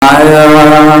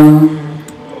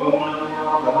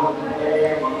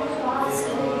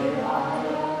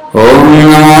ओम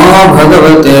नमो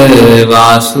भगवते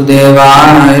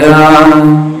वासुदेवाय।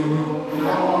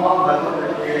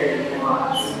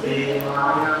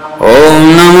 ओम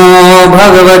नमो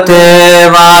भगवते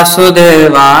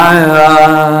वासुदेवाय।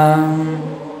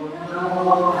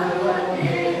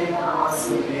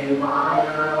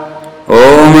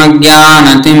 ओम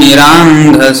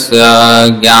अज्ञानतिमिरान्धस्य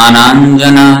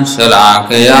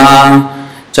ज्ञानाञ्जनशलाकया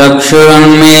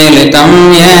चक्षुरुन्मीलितं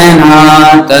येन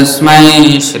तस्मै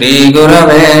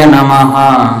श्रीगुरवे नमः।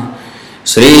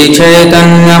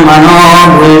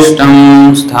 श्रीचैतन्यमनोभीष्टं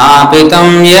स्थापितं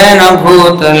येन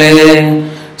भूतले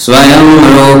स्वयं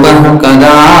रूपः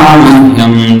कदा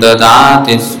मह्यं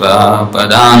ददाति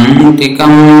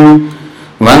स्वपदान्तिकम्।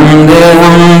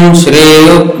 वन्देऽहं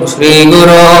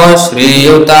श्रीगुरो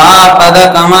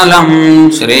श्रीयुतापदकमलं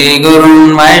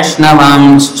श्रीगुरुन्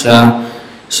वैष्णवांश्च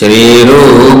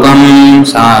श्रीरूपं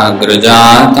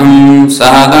साग्रजातं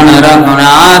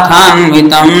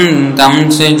सहगणरघुनाथान्वितं तं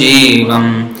सजीवं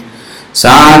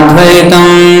साद्वैतं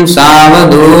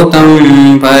सावधूतं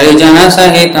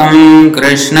परिजनसहितं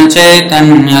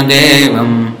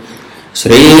कृष्णचैतन्यदेवं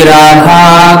श्रीराधा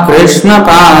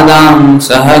कृष्णपादां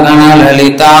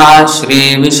सहगणललिता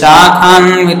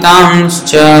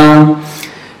श्रीविशाखान्वितांश्च।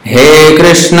 हे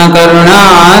कृष्ण करुणा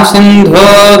सिन्धो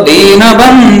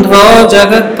दीनबन्धो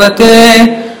जगत्पते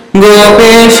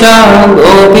गोपेश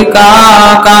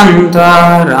गोपिकान्त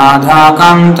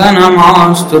राधाकान्त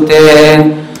नमोऽस्तुते।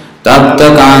 तप्त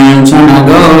काञ्चन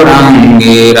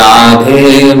गौराङ्गी राधे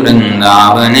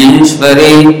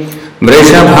वृन्दावनेश्वरी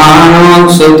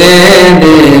वृषभानुसुते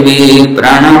देवी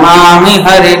प्रणमामि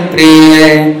हरिप्रिये।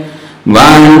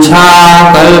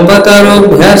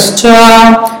 वाञ्छाकल्पतरुभ्यश्च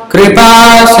कृपा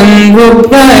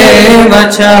सिन्धुभ्य एव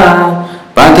च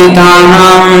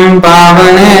पतितानां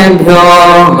पावनेभ्यो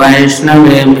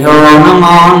वैष्णवेभ्यो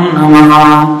नमो नमः।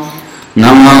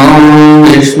 नमो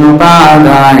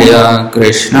विष्णुपादाय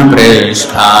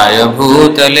कृष्णप्रेष्ठाय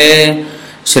भूतले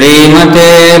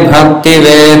श्रीमते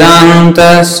भक्तिवेदान्त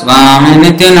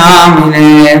स्वामिनिति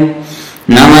नामिने।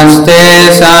 नमस्ते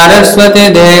सारस्वती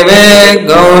देवे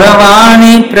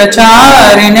गौरवाणी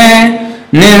प्रचारिणे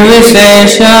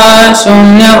निर्विशेष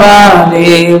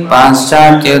शून्यवादी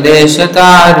पाश्चात्य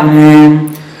देशतारिणे।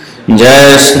 जय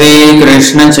श्री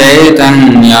कृष्ण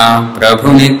चैतन्य प्रभु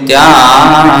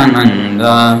नित्यानंद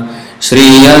श्री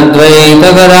अद्वैत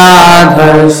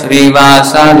गदाधर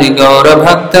श्रीवासादि गौर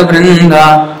भक्त वृंदा।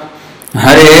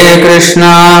 हरे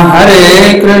Krishna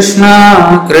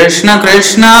Krishna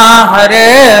Krishna Hare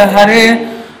Hare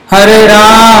Hare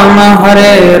Ram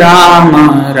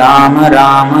Ram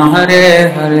Ram Hare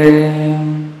Hare.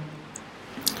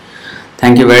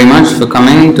 Thank you very much for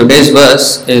coming. Today's verse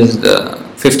is the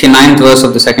 59th verse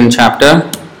of the second chapter,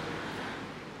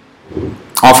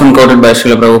 often quoted by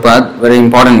Srila Prabhupada, very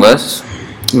important verse.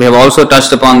 We have also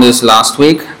touched upon this last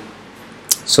week,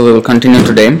 so we will continue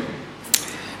today.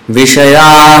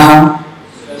 Vishayah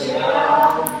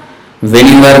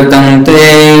vinivartante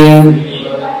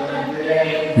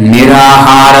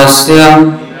niraharasya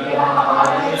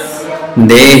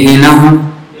dehinah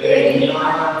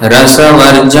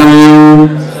rasavarjam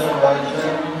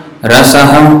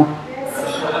rasah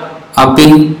api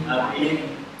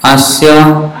asya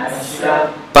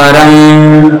param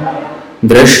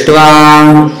दृष्ट्वा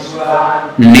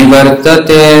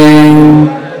निवर्तते।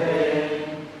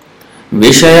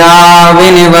 विषया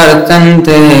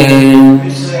विनिवर्तन्ते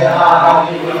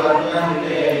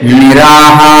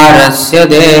निराहारस्य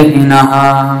देहिनः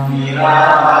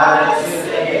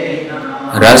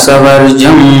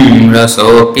रसवर्जं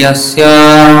रसोऽप्यस्य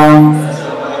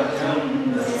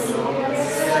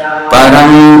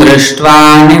परं दृष्ट्वा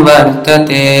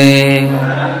निवर्तते।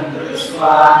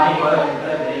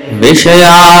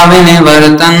 विषया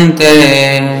विनिवर्तन्ते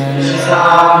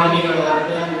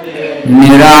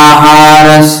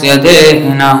निराहारस्य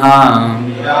देहिनः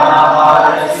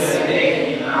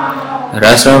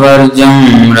रसवर्जं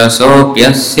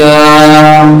रसोऽप्यस्य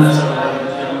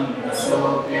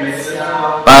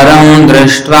परं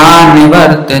दृष्ट्वा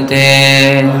निवर्तते।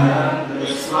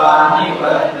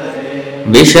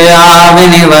 विषया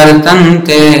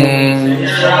विनिवर्तन्ते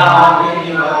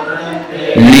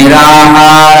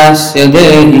निराहारस्य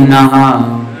देहिनः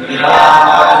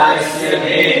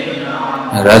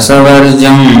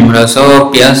रसवर्जं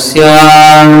रसोऽप्यस्य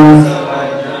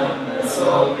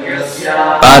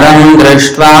परं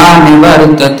दृष्ट्वा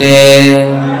निवर्तते।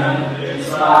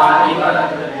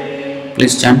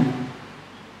 Please chant.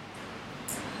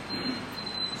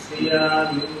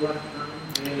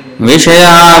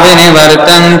 विषया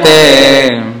विनिवर्तन्ते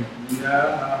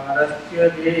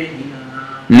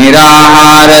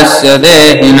निराहारस्य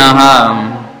देहिनः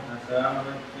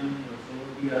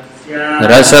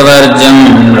रसवर्ज्यं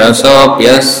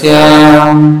रसोऽप्यस्य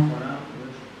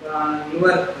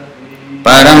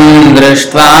परं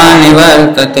दृष्ट्वा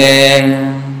निवर्तते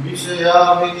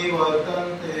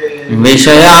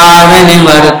विषया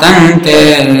विनिवर्तन्ते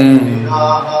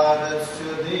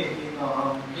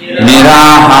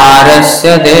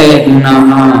निराहारस्य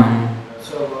देहिनः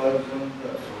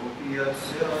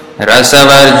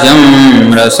रसवर्ज्यं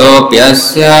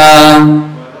रसोऽप्यस्य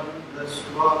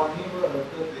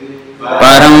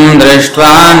परं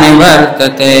दृष्ट्वा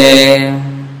निवर्तते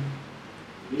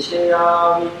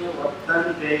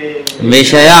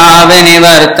विषया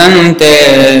विनिवर्तन्ते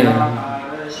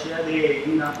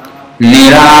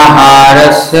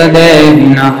निराहारस्य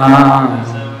देहिनः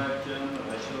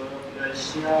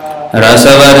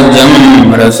रसवर्ज्यं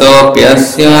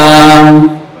रसोऽप्यस्य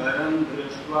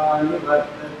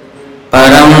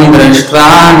परं दृष्ट्वा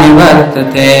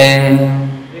निवर्तते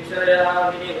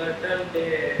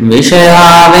विषया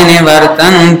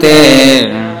विनिवर्तन्ते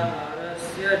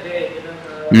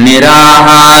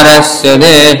निराहारस्य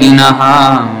देहिनः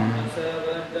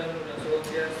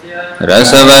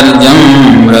रसवर्ज्यं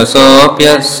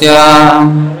रसोऽप्यस्य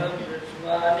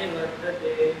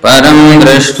परं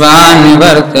दृष्ट्वा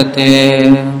निवर्तते।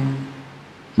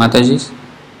 माताजी,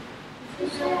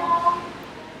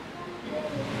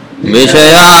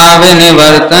 विषया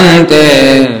विनिवर्तन्ते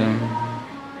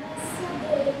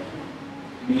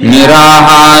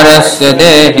निराहारस्य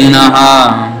देहिनः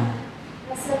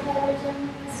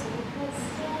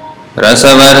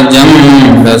रसवर्ज्यं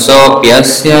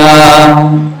रसोऽप्यस्य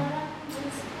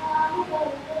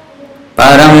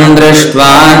परं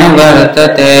दृष्ट्वा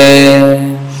निवर्तते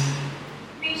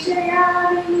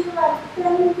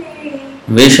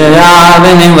विषया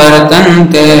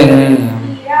विनिवर्तन्ते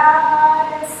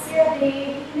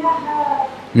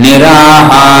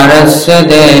निराहारस्य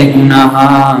देहिनः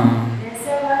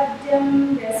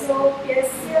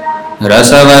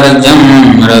रसवर्ज्यं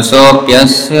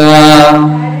रसोऽप्यस्य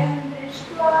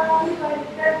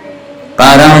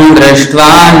परं दृष्ट्वा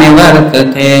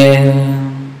निवर्तते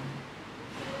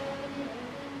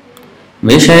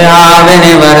विषया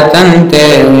विनिवर्तन्ते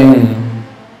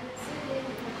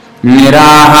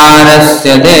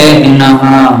निराहारस्य देहिनः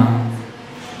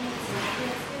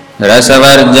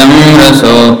रसवर्ज्यं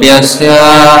रसोऽप्यस्य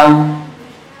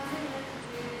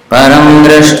परं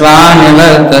दृष्ट्वा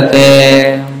निवर्तते।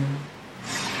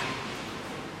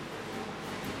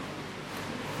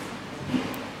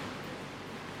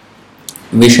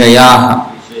 विषयाः,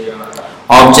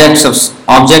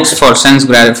 objects for sense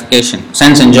gratification,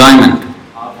 sense enjoyment.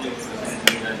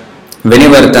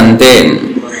 Vinivartante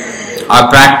are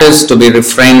practiced to be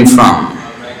refrained from.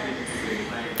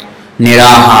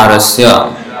 Niraharasya,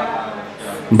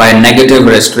 by negative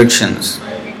restrictions.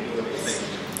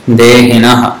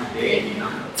 Dehinaha,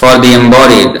 for the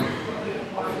embodied.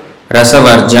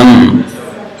 Rasavarjam,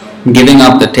 giving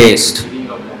up the taste.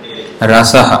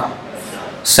 Rasaha,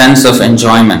 sense of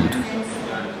enjoyment.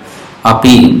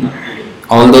 Api,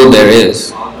 although there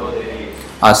is.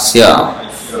 Asya,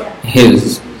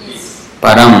 his.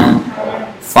 Param,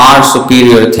 far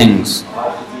superior things.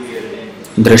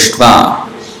 Drishtva,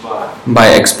 by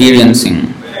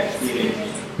experiencing.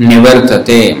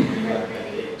 Nivartate,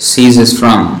 ceases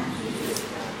from.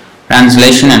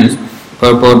 Translation and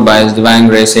purport by His Divine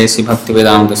Grace A.C.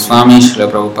 Bhaktivedanta Swami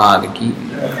Srila Prabhupada ki.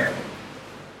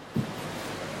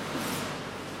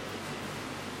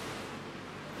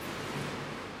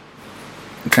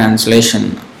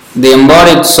 Translation. The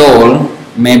embodied soul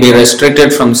may be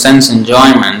restricted from sense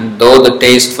enjoyment, though the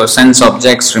taste for sense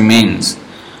objects remains.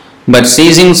 But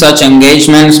ceasing such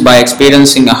engagements by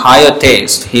experiencing a higher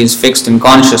taste, he is fixed in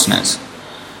consciousness.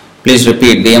 Please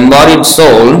repeat. The embodied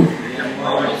soul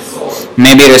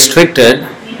may be restricted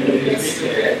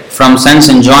from sense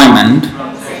enjoyment,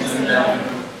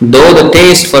 though the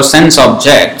taste for sense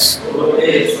objects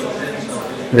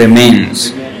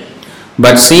remains.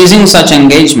 But ceasing such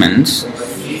engagements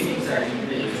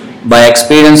by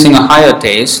experiencing a higher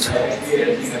taste,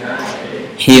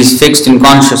 he is fixed in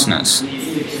consciousness.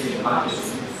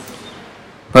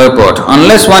 Purport.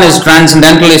 Unless one is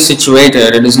transcendentally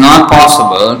situated, it is not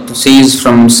possible to cease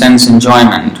from sense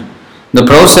enjoyment. The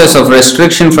process of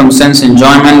restriction from sense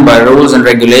enjoyment by rules and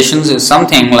regulations is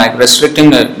something like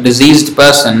restricting a diseased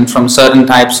person from certain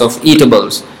types of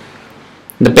eatables.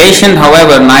 The patient,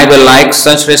 however, neither likes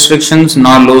such restrictions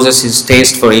nor loses his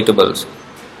taste for eatables.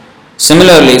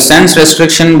 Similarly, sense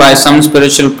restriction by some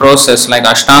spiritual process like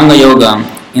Ashtanga Yoga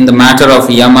in the matter of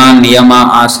yama, niyama,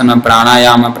 asana,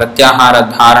 pranayama,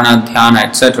 pratyahara, dharana, dhyana,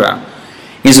 etc.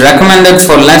 is recommended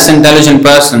for less intelligent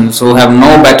persons who have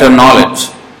no better knowledge.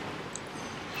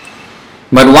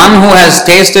 But one who has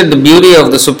tasted the beauty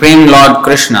of the Supreme Lord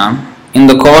Krishna in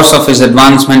the course of his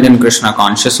advancement in Krishna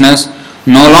consciousness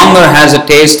no longer has a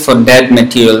taste for dead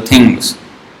material things.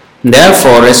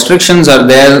 Therefore, restrictions are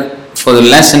there for the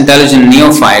less intelligent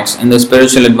neophytes in the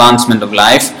spiritual advancement of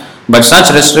life, but such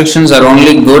restrictions are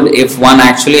only good if one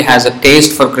actually has a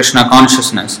taste for Krishna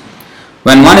consciousness.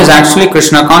 When one is actually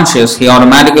Krishna conscious, he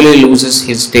automatically loses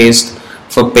his taste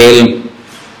for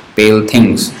pale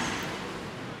things.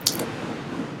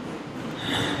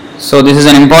 So this is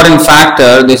an important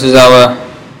factor. This is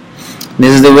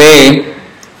the way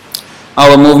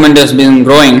our movement has been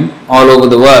growing all over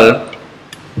the world.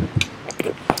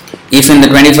 If in the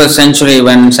 21st century,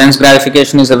 when sense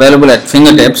gratification is available at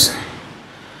fingertips,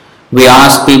 we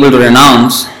ask people to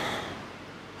renounce,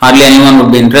 hardly anyone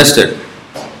would be interested.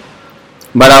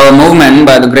 But our movement,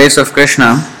 by the grace of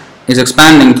Krishna, is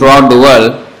expanding throughout the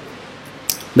world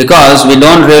because we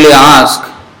don't really ask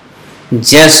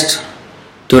just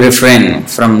to refrain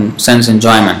from sense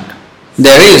enjoyment.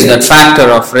 There is that factor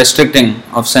of restricting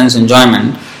of sense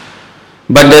enjoyment,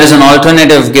 but there is an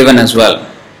alternative given as well.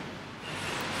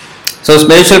 So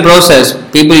spiritual process,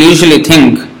 people usually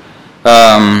think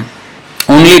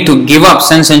only to give up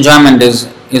sense enjoyment is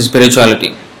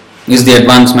spirituality, is the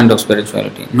advancement of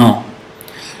spirituality. No.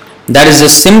 That is a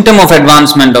symptom of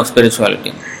advancement of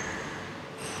spirituality,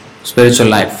 spiritual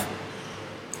life.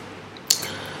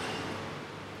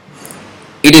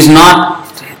 It is not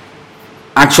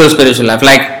actual spiritual life.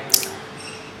 Like,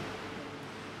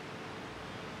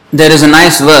 there is a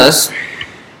nice verse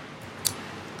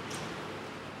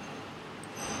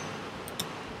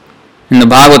in the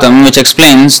Bhagavatam which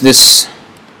explains this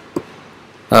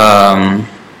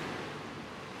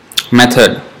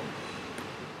method.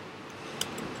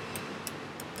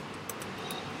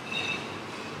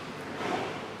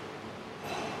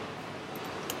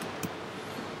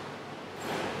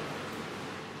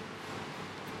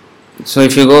 So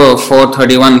if you go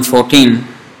 4:31-14,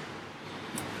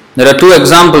 there are two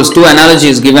examples, two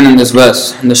analogies given in this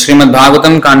verse. In the Srimad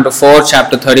Bhagavatam, Canto 4,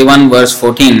 Chapter 31, verse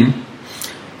 14,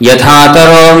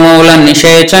 यथातरो मूल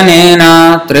निषेचनेन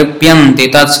तृप्यन्ति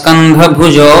तत्स्कन्ध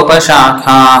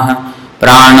भुजोपशाखाः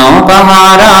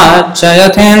प्राणोपहाराच्च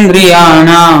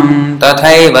यथेन्द्रियाणां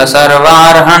तथैव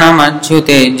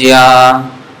सर्वार्हणमच्युतेज्या.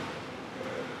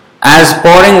 As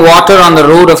pouring water on the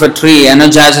root of a tree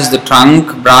energizes the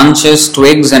trunk, branches,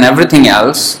 twigs and everything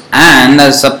else, and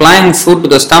as supplying food to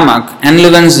the stomach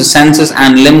enlivens the senses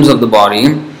and limbs of the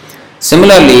body,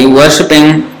 similarly,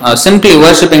 simply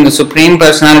worshipping the Supreme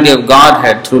Personality of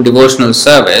Godhead through devotional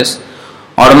service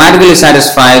automatically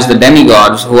satisfies the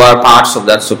demigods who are parts of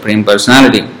that Supreme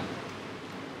Personality.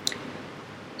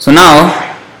 So now,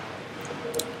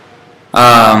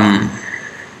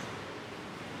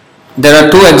 there are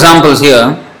two examples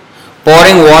here: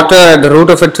 pouring water at the root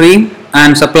of a tree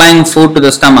and supplying food to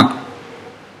the stomach.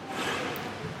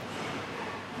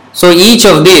 So each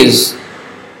of these,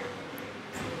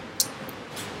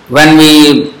 when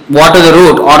we water the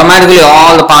root, automatically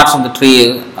all the parts of the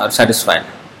tree are satisfied.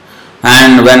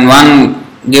 And when one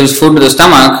gives food to the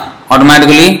stomach,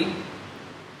 automatically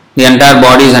the entire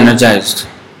body is energized.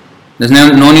 There's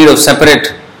no need of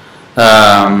separate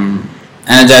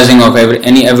energizing of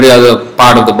every other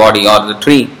part of the body or the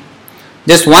tree.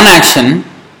 Just one action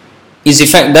is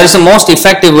that is the most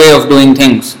effective way of doing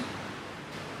things.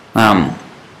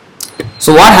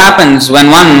 So what happens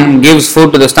when one gives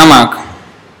food to the stomach?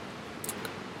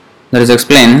 That is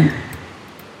explained.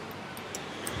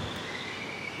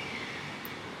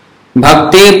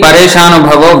 Bhakti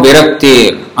pareshanubhavo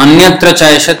viraktir अन्यत्र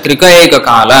चैष त्रिक एक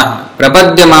काल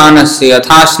प्रपद्यमानस्य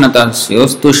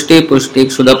यथाश्नतस्योस् तुष्टि पुष्टि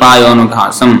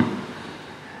क्षुदपायोनुघासम.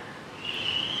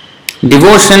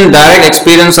 Devotion, direct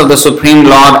experience of the Supreme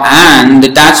Lord, and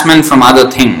detachment from other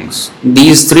things.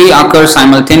 These three occur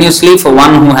simultaneously for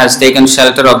one who has taken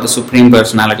shelter of the Supreme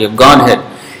Personality of Godhead.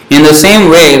 In the same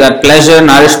way that pleasure,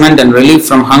 nourishment and relief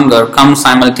from hunger come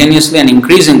simultaneously and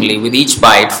increasingly with each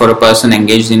bite for a person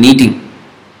engaged in eating.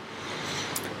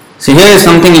 So here is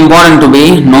something important to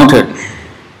be noted,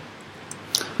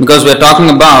 because we are talking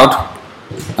about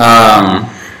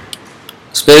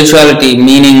spirituality,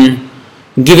 meaning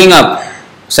giving up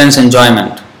sense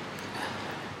enjoyment.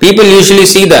 People usually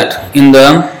see that in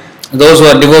those who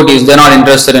are devotees. They are not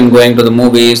interested in going to the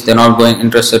movies, they are not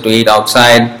interested to eat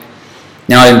outside,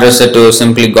 they are not interested to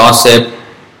simply gossip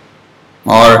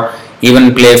or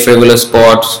even play frivolous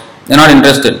sports. They are not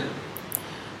interested.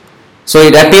 So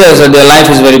it appears that their life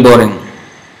is very boring.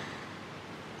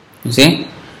 You see?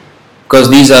 because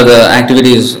these are the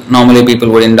activities normally people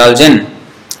would indulge in.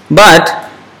 But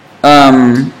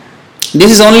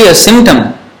this is only a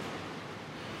symptom.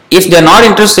 If they are not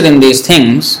interested in these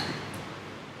things,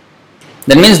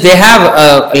 that means they have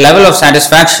a level of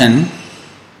satisfaction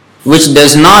which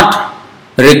does not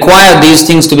require these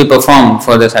things to be performed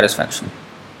for their satisfaction.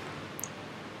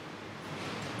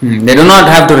 They do not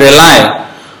have to rely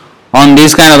on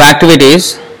these kind of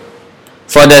activities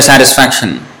for their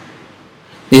satisfaction.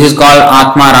 This is called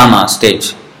Atmarama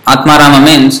stage. Atmarama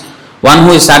means one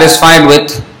who is satisfied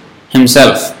with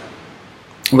himself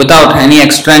without any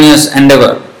extraneous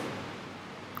endeavor.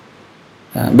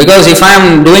 Because if I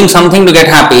am doing something to get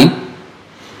happy,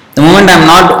 the moment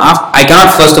I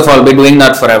cannot first of all be doing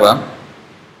that forever.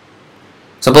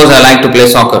 Suppose I like to play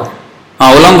soccer.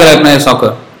 How long will I play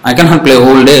soccer? I cannot play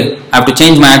whole day. I have to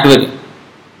change my activity.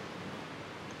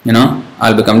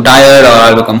 I'll become tired, or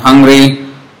I'll become hungry,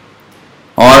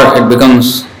 or it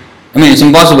becomes, it's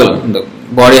impossible. The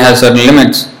body has certain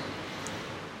limits.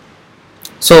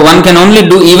 So one can only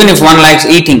do, even if one likes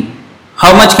eating,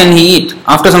 how much can he eat?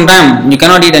 After some time, you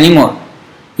cannot eat anymore.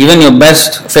 Even your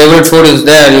best favorite food is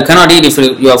there, you cannot eat if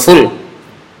you are full.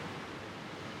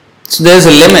 So there is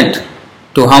a limit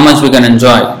to how much we can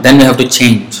enjoy. Then we have to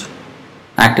change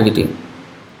activity.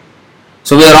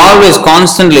 So we are always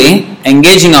constantly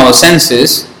engaging our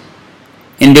senses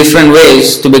in different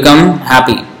ways to become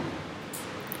happy.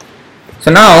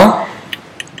 So now,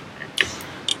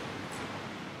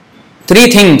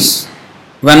 three things,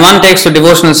 when one takes to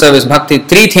devotional service, bhakti,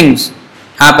 three things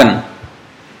happen.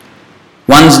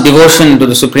 One's devotion to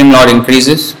the Supreme Lord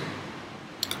increases.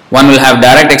 One will have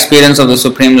direct experience of the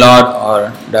Supreme Lord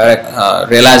or direct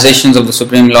realizations of the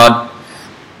Supreme Lord.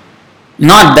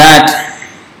 Not that,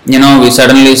 we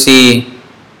suddenly see,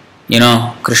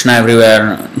 Krishna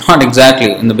everywhere. Not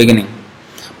exactly in the beginning.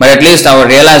 But at least our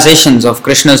realizations of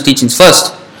Krishna's teachings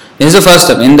first. This is the first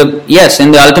step. In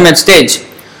the ultimate stage,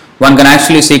 one can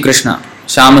actually see Krishna.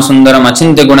 Shama Sundaram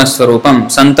Achintya Gunaswarupam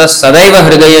Santas Sadaiva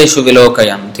Hridayeshu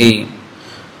Vilokayanti.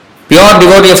 Pure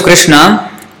devotee of Krishna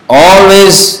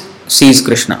always sees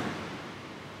Krishna.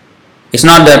 It's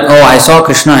not that, I saw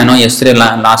Krishna, yesterday,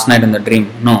 last night in the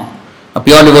dream. No. A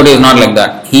pure devotee is not like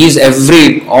that. He is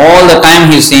all the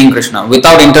time he is seeing Krishna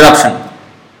without interruption.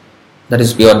 That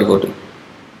is pure devotee.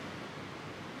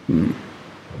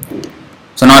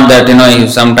 So not that, he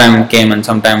sometime came and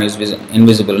sometime is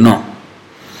invisible. No.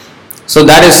 So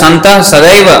that is Santa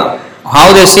Sadaiva.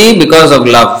 How they see? Because of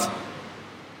love.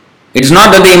 It is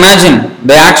not that they imagine.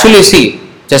 They actually see.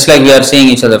 Just like we are seeing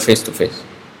each other face to face.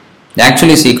 They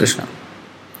actually see Krishna.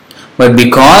 But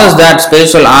because that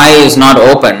spiritual eye is not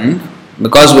opened,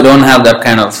 because we don't have that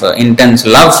kind of intense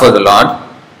love for the Lord,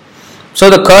 so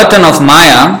the curtain of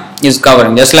Maya is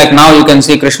covering. Just like now you can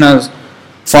see Krishna's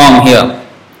form here.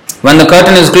 When the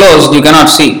curtain is closed, you cannot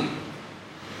see.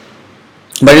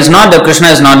 But it's not that Krishna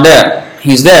is not there.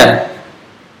 He is there.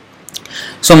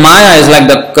 So Maya is like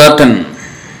the curtain.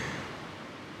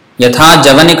 Yatha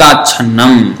Javanika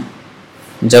Channam.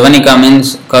 Javanika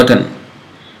means curtain.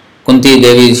 Kunti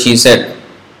Devi, she said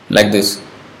like this,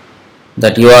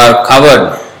 that you are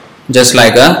covered just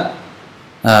like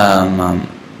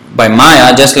by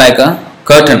Maya, just like a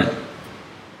curtain.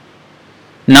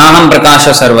 Naham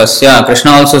Prakasha Sarvasya.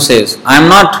 Krishna also says, I am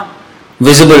not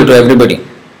visible to everybody.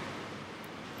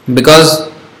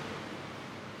 Because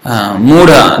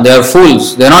Mudha, they are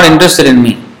fools, they are not interested in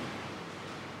me.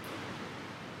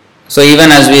 So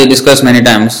even as we discussed many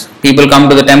times, people come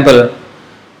to the temple.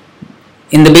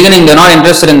 In the beginning, they are not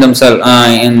interested in themselves,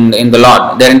 in the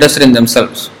Lord. They are interested in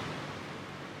themselves.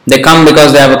 They come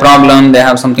because they have a problem, they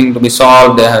have something to be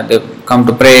solved, they come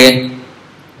to pray.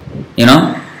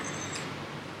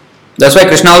 That's why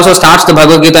Krishna also starts the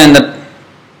Bhagavad Gita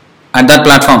at that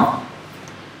platform.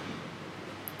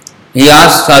 He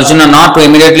asks Arjuna not to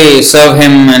immediately serve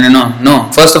him and no.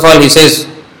 First of all, he says,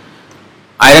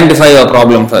 identify your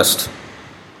problem first.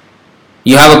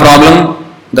 You have a problem,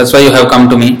 that's why you have come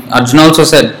to me. Arjuna also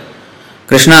said,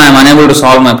 Krishna, I am unable to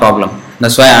solve my problem.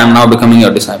 That's why I am now becoming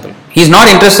your disciple. He is not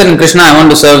interested in Krishna, I want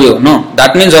to serve you. No,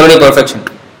 that means already perfection.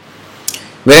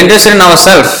 We are interested in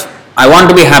ourselves. I want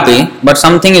to be happy, but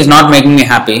something is not making me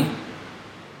happy.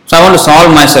 So I want to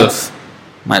solve myself,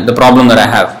 the problem that I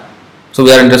have. So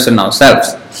we are interested in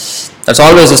ourselves. That's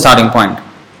always the starting point.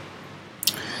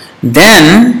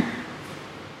 Then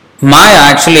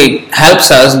Maya actually helps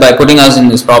us by putting us in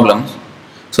these problems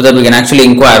so that we can actually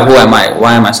inquire, who am I?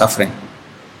 Why am I suffering?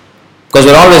 Because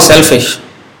we're always selfish.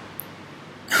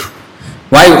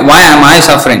 Why am I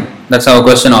suffering? That's our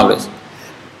question always.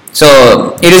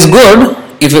 So it is good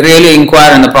if you really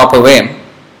inquire in the proper way.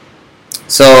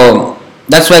 So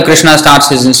That's why Krishna starts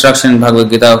his instruction in Bhagavad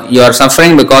Gita. You are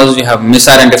suffering because you have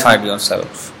misidentified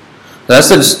yourself. That's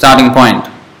the starting point.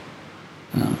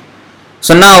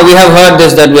 So now we have heard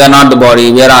this, that we are not the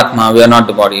body, we are Atma, we are not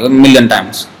the body, a million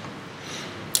times.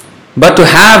 But to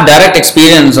have direct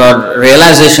experience or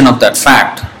realization of that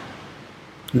fact,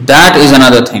 that is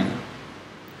another thing.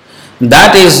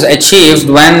 That is achieved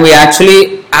when we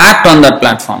actually act on that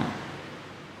platform.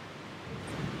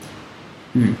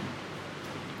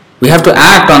 We have to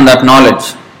act on that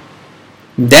knowledge.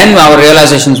 Then our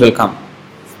realizations will come.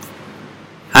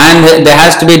 And there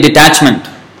has to be detachment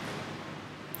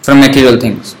from material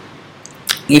things.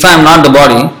 If I am not the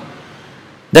body,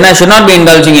 then I should not be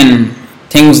indulging in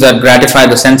things that gratify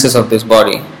the senses of this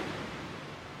body.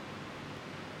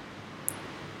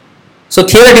 So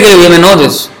theoretically we may know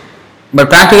this, but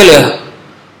practically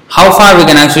how far we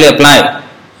can actually apply?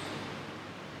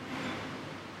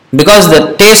 Because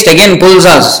the taste again pulls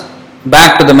us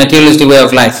back to the materialistic way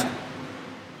of life.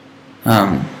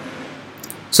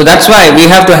 So that's why we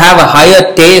have to have a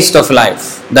higher taste of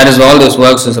life. That is all this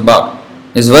verse is about.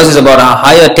 This verse is about a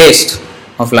higher taste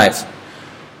of life.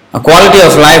 A quality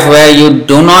of life where you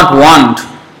do not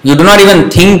even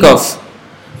think of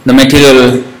the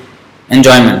material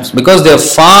enjoyments, because they are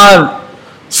far,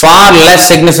 far less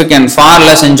significant, far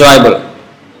less enjoyable.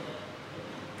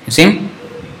 You see?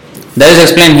 That is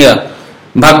explained here.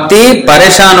 Bhakti,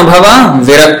 Pareshanubhava,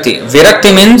 Virakti.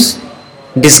 Virakti means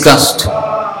disgust.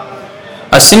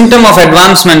 A symptom of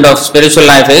advancement of spiritual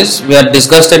life is we are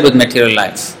disgusted with material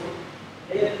life.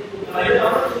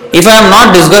 If I am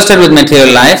not disgusted with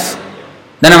material life,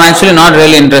 then I am actually not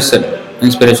really interested in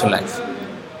spiritual life.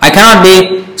 I cannot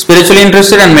be spiritually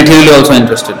interested and materially also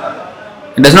interested.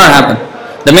 It does not happen.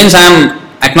 That means I am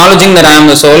acknowledging that I am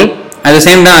the soul, at the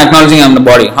same time acknowledging I am the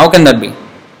body. How can that be?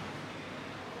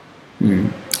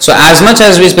 So as much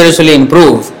as we spiritually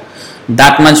improve,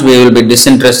 that much we will be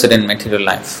disinterested in material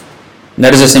life.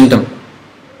 That is a symptom.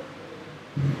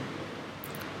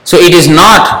 So it is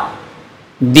not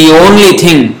the only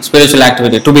thing, spiritual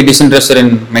activity, to be disinterested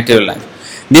in material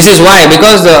life. This is why,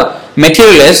 because the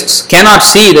materialists cannot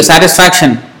see the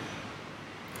satisfaction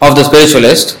of the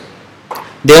spiritualist,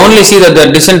 they only see that they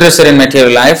are disinterested in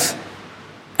material life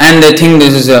and they think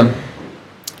this is a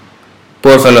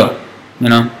poor fellow,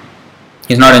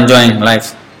 he's not enjoying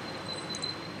life.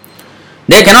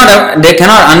 They cannot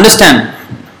understand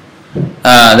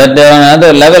that there is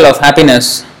another level of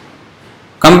happiness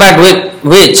compared with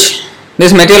which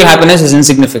this material happiness is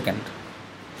insignificant.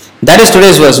 That is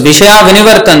today's verse. Vishaya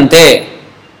vinivartante.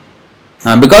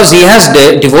 Because he has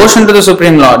devotion to the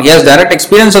Supreme Lord, he has direct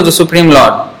experience of the Supreme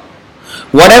Lord.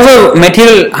 Whatever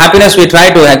material happiness we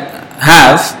try to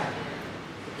have,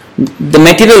 the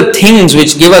material things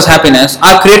which give us happiness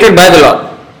are created by the Lord.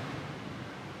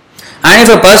 And if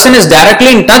a person is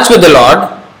directly in touch with the Lord,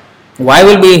 why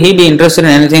will he be interested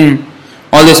in anything,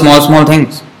 all these small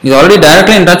things? He is already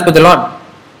directly in touch with the Lord.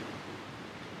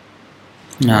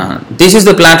 This is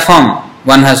the platform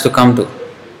one has to come to.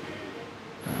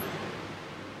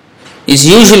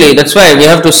 That's why we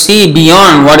have to see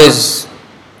beyond what is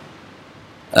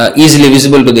easily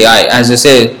visible to the eye. As they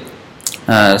say,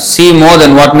 see more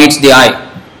than what meets the eye.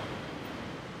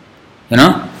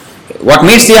 What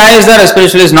meets the eye is that a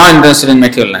spiritualist is not interested in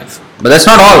material life. But that's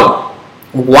not all.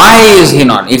 Why is he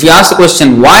not? If you ask the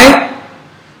question why,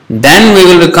 then we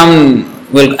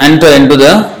will enter into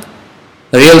the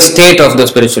real state of the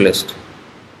spiritualist.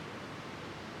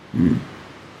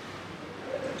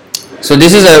 So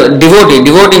this is a devotee.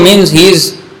 Devotee means he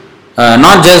is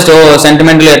not just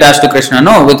sentimentally attached to Krishna.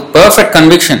 No, with perfect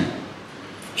conviction.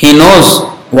 He knows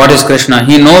what is Krishna.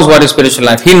 He knows what is spiritual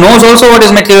life. He knows also what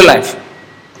is material life.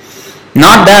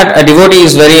 Not that a devotee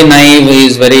is very naive, he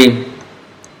is very,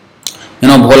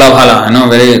 bhola bhala,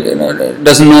 very,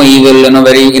 doesn't know evil,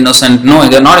 very innocent. No,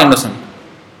 they are not innocent.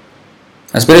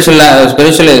 A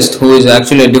spiritualist who is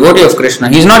actually a devotee of Krishna,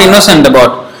 he is not innocent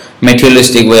about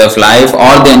materialistic way of life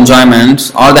or the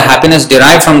enjoyments or the happiness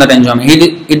derived from that enjoyment.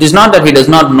 It is not that he does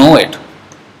not know it.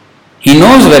 He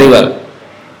knows very well.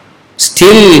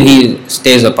 Still he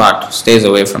stays apart, stays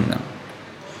away from them.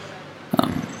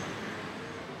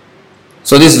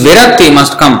 So this virakti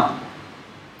must come.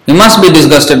 He must be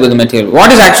disgusted with the material.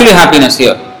 What is actually happiness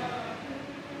here?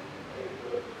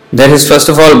 There is first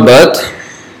of all birth,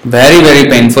 very, very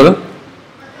painful.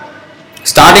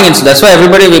 That's why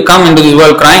everybody will come into this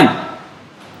world crying.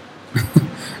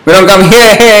 We don't come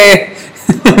here,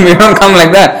 we don't come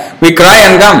like that. We cry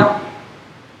and come.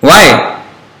 Why?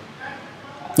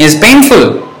 It's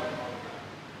painful.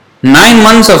 9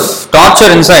 months of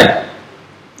torture inside.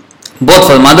 Both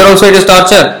for mother also it is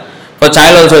torture, For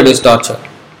child also it is torture.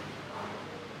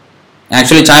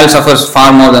 Actually, child suffers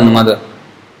far more than the mother.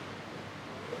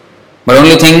 But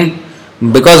only thing,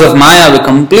 because of Maya, we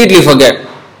completely forget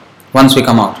once we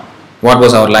come out what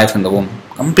was our life in the womb.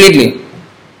 Completely.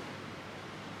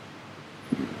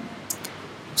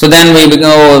 So then we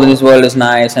become, oh, this world is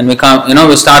nice, and we come,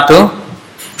 we start to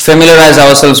familiarize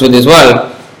ourselves with this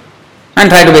world and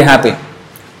try to be happy.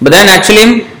 But then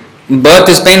actually, birth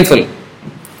is painful.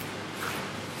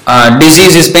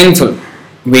 Disease is painful.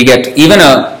 We get even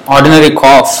an ordinary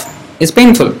cough is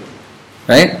painful,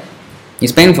 right?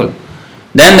 It's painful.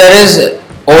 Then there is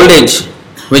old age,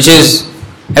 which is,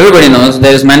 everybody knows,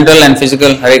 there is mental and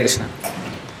physical, Hare Krishna.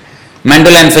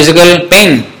 Mental and physical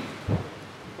pain.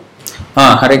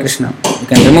 Hare Krishna. You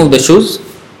can remove the shoes.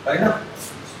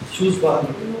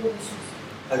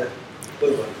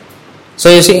 So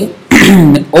you see,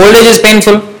 old age is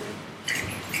painful.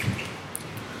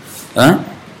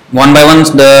 One by one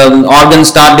the organs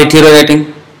start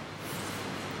deteriorating.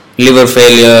 Liver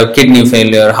failure, kidney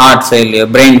failure, heart failure,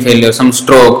 brain failure, some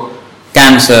stroke,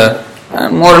 cancer,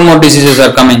 and more diseases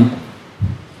are coming.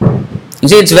 You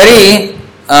see, it's very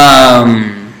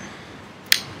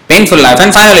painful life,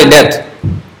 and finally death.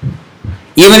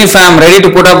 Even if I am ready to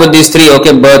put up with these three,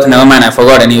 okay, birth, never mind, I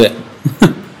forgot anyway.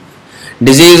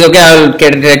 Disease, okay, I will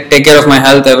take care of my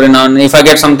health every now and then. If I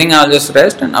get something, I will just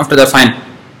rest, and after that, fine.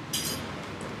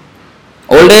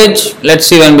 Old age, let's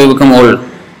see when we become old.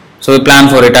 So we plan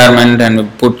for retirement and we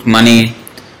put money,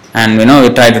 and we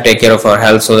try to take care of our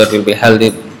health so that we'll be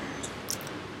healthy.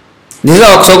 These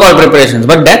are so-called preparations.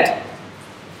 But death?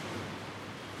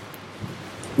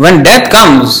 When death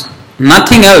comes,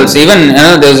 nothing else. Even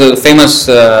there's a famous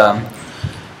talk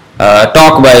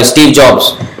by Steve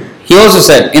Jobs. He also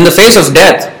said, in the face of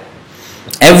death,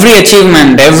 every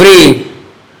achievement, every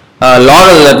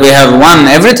laurel that we have won,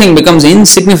 everything becomes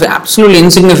absolutely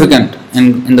insignificant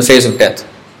in the face of death.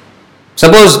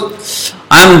 Suppose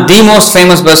I am the most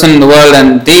famous person in the world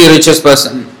and the richest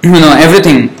person,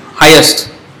 everything, highest.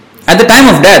 At the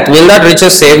time of death, will that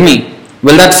riches save me?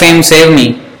 Will that fame save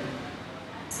me?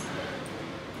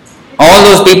 All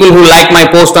those people who like my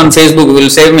post on Facebook will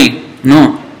save me?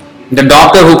 No. The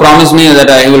doctor who promised me that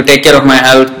he will take care of my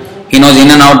health, he knows in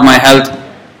and out my health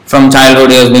from childhood,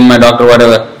 he has been my doctor,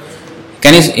 whatever.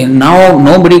 Now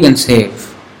nobody can save.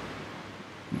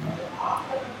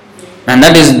 And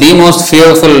that is the most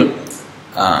fearful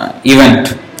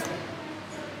event.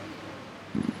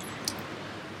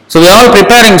 So we are all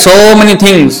preparing so many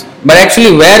things, but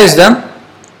actually where is the...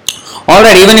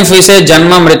 Alright, even if we say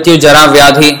Janma, Mrityu, Jara,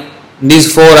 Vyadhi,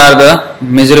 these four are the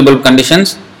miserable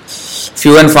conditions,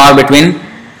 few and far between.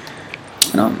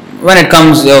 When it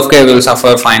comes, okay, we will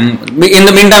suffer, fine. In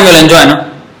the meantime, we will enjoy, no?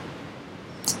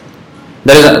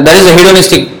 There is a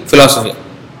hedonistic philosophy.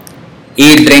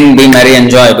 Eat, drink, be merry,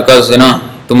 enjoy, because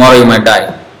tomorrow you might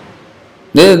die.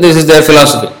 This is their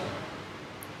philosophy.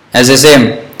 As they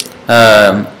say,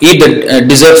 eat the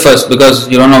dessert first because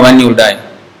you don't know when you will die.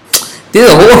 This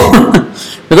is a whole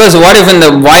because what if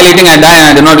while eating I die and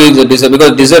I do not eat the dessert,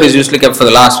 because dessert is usually kept for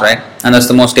the last, right? And that's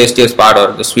the most tastiest part,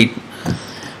 or the sweet.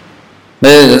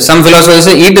 But some philosophers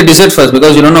say eat the dessert first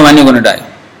because you don't know when you're going to die.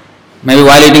 Maybe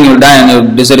while eating you will die and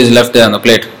your dessert is left there on the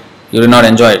plate. You will not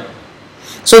enjoy it.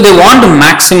 So they want to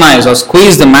maximize or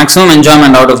squeeze the maximum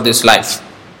enjoyment out of this life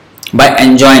by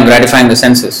enjoying, gratifying the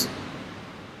senses.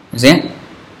 You see?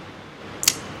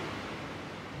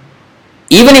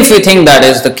 Even if we think that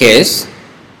is the case,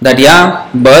 that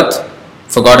birth,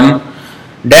 forgotten,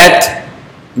 death,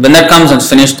 when that comes, it's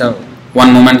finished,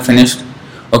 one moment finished.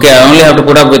 Okay, I only have to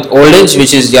put up with old age,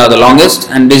 which is the longest,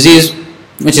 and disease,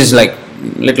 which is like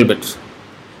little bit,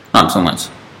 not so much.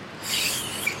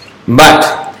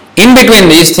 But in between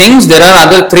these things, there are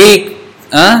other three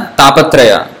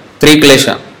tapatraya, three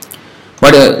klesha.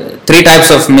 But three types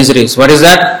of miseries. What is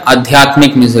that?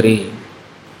 Adhyatmic misery.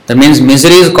 That means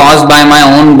misery is caused by my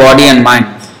own body and mind.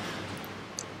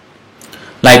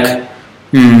 Like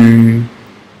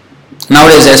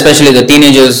nowadays, especially the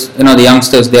teenagers, the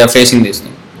youngsters, they are facing this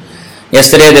thing.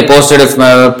 Yesterday they posted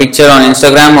a picture on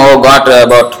Instagram, got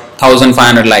about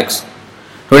 1,500 likes.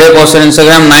 Today posted on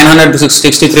Instagram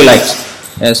 963 likes.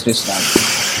 Yes, Krishna.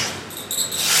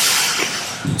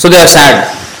 So they are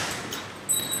sad.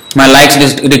 My likes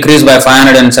decreased by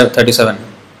 537.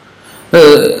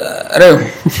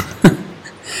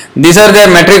 These are their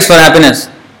metrics for happiness.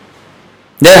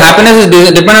 Their happiness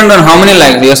is dependent on how many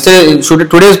likes.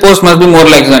 Today's post must be more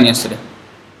likes than yesterday.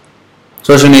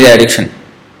 Social media addiction.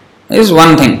 This is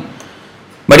one thing.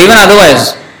 But even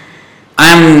otherwise, I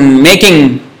am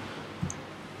making,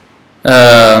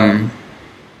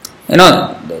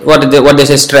 what they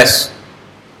say, stress.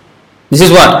 This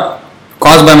is what?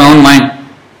 Caused by my own mind.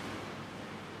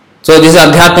 So this is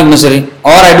adhyatmic misery.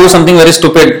 Or I do something very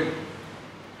stupid.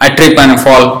 I trip and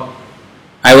fall.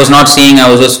 I was not seeing, I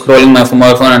was just scrolling my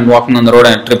mobile phone and walking on the road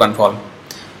and I trip and fall.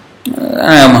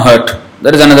 I am hurt.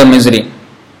 That is another misery.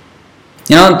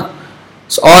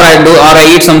 So, or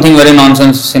I eat something very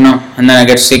nonsense, and then I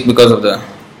get sick because of the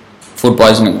food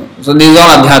poisoning. So these are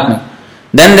all adhyatmic.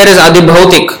 Then there is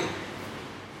adibhautik,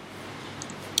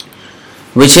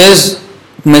 which is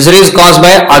miseries caused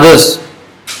by others,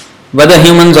 whether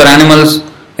humans or animals,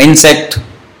 insect,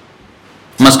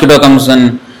 mosquito comes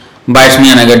and bites me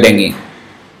and I get dengue.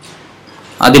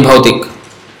 Adibhautik.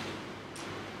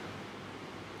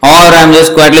 Or I am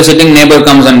just quietly sitting, neighbor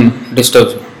comes and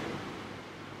disturbs me.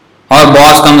 Or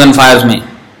boss comes and fires me.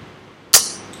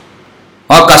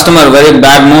 Or customer, very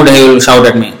bad mood, he will shout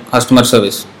at me. Customer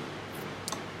service.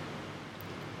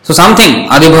 So something,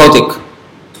 adibhautik.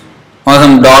 Or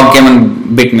some dog came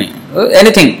and bit me.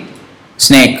 Anything.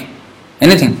 Snake.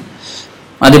 Anything.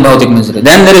 Adibhautik misery.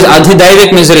 Then there is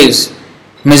adhidaivik miseries.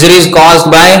 Miseries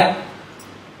caused by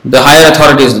the higher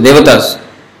authorities, the devatas.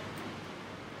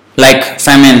 Like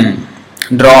famine,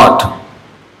 drought,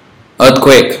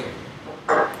 earthquake.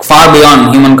 Far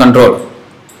beyond human control.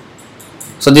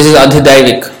 So this is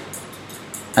adhidaivik.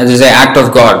 As they say, act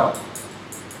of God.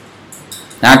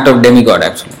 Act of demigod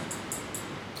actually.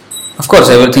 Of course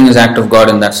everything is act of God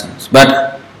in that sense.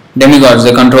 But demigods,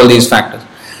 they control these factors.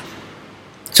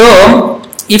 So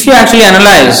if you actually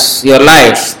analyze your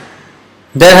life,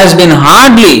 there has been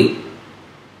hardly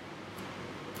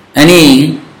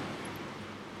any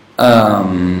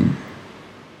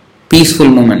peaceful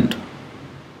moment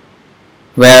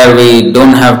where we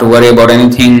don't have to worry about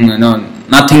anything,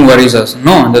 nothing worries us.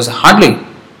 No, there's hardly.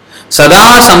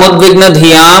 Sada samudvigna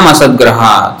dhyam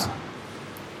asadgrahat.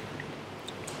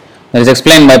 That is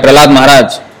explained by Prahlad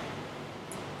Maharaj.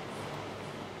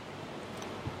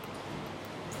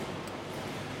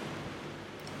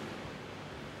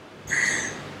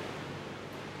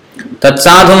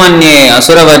 Tatsadhumanye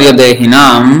asuravarya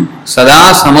dehinam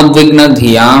sada samudvigna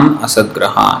dhyam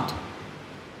asadgrahat.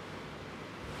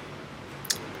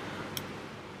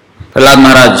 Prahlad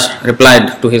Maharaj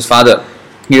replied to his father.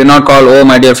 He did not call, oh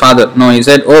my dear father. No, he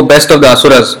said, oh best of the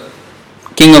asuras,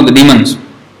 king of the demons.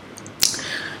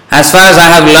 As far as I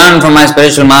have learned from my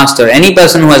spiritual master, any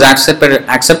person who has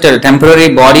accepted a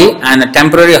temporary body and a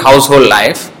temporary household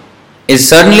life is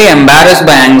certainly embarrassed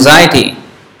by anxiety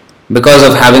because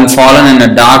of having fallen in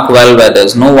a dark well where there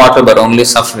is no water but only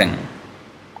suffering.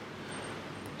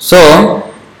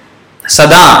 So,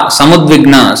 sada,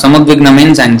 samudvigna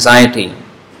means anxiety.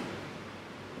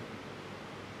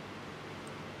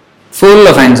 Full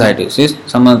of anxiety. See,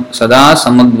 sada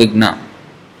samudvigna.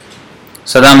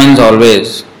 Sada means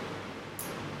always.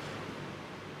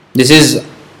 This is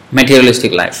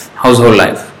materialistic life, household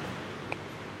life.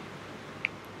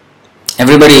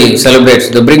 Everybody celebrates.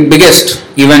 The biggest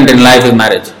event in life is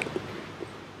marriage.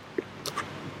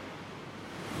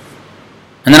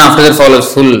 And then after that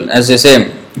follows full, as they say,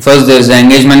 first there is the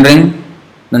engagement ring,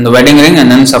 then the wedding ring,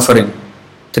 and then suffering.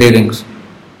 3 rings.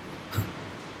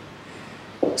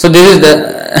 So this is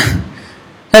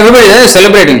everybody there is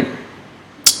celebrating.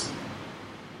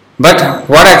 But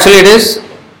what actually it is?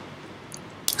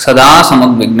 Sada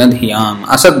samudvigna dhyam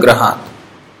asadgrahat.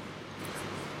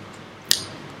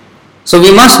 So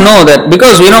we must know that,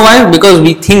 because you know why? Because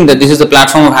we think that this is the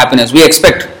platform of happiness. We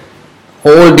expect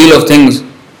whole deal of things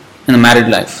in the married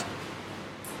life.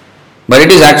 But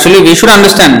it is actually, we should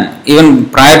understand, even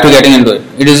prior to getting into it,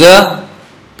 it is a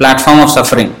platform of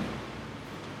suffering.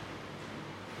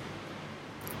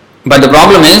 But the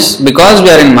problem is, because we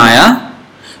are in Maya,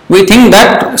 we think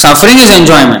that suffering is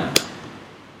enjoyment.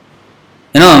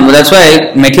 That's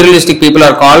why materialistic people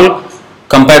are called,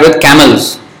 compared with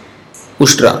camels,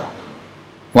 Ushtra.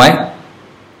 Why?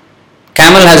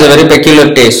 Camel has a very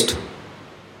peculiar taste.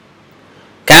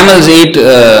 Camels eat,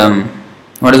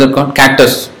 what is it called?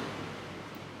 Cactus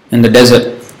in the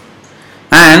desert.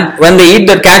 And when they eat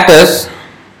that cactus,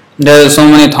 there are so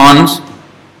many thorns,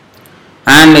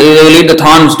 and they will eat the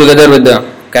thorns together with the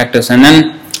cactus, and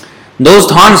then those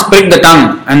thorns prick the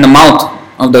tongue and the mouth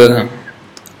of the,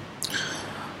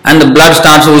 and the blood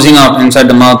starts oozing out inside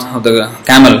the mouth of the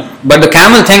camel. But the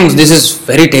camel thinks this is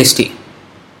very tasty.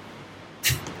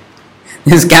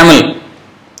 This camel,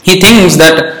 he thinks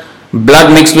that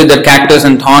blood mixed with the cactus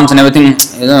and thorns and everything,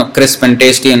 crisp and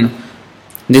tasty, and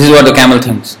this is what the camel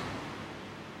thinks.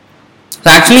 So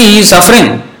actually he is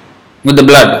suffering with the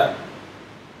blood.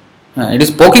 It is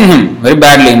poking him very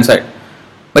badly inside.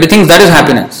 But he thinks that is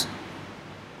happiness.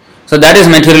 So that is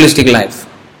materialistic life.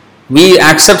 We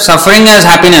accept suffering as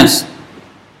happiness.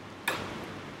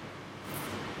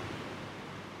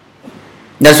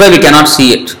 That's why we cannot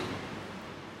see it.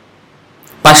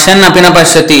 Pashyan api na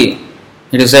pashyati.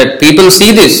 It is said, people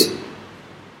see this,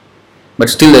 but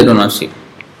still they do not see.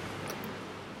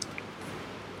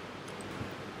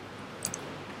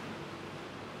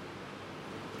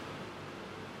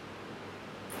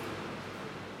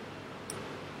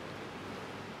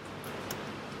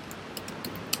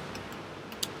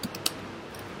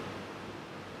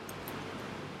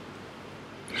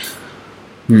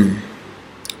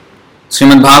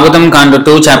 Srimad Bhagavatam, Canto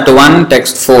 2, Chapter 1,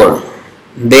 Text 4.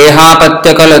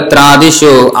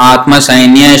 Dehapatyakalatrādishu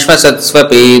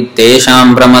atmasainyeshvasatsvapi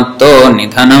tesham pramatto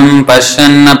nidhanam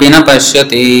pashyannapi na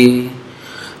pashyati.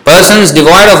 Persons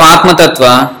devoid of Atma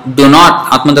Tattva do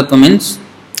not, Atma Tattva means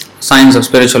science of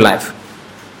spiritual life.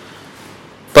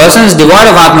 Persons devoid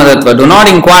of Atma Tattva do not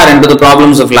inquire into the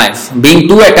problems of life, being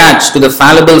too attached to the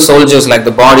fallible soldiers like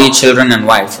the body, children and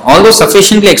wife. Although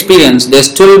sufficiently experienced, they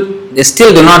still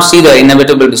do not see the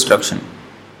inevitable destruction.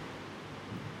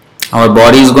 Our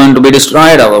body is going to be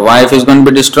destroyed, our wife is going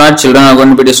to be destroyed, children are going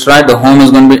to be destroyed, the home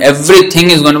is going to be, everything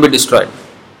is going to be destroyed.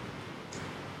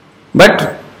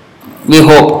 But we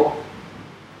hope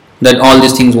that all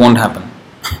these things won't happen.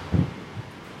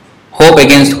 Hope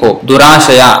against hope.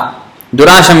 Durashaya.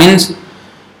 Durasha means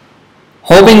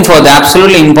hoping for the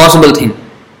absolutely impossible thing.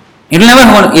 It will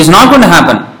never, is not going to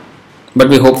happen, but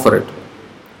we hope for it.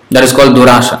 That is called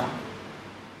Durasha.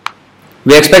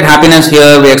 We expect happiness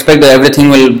here, we expect that everything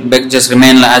will just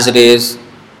remain as it is.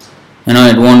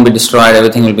 It won't be destroyed,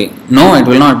 everything will be. No, it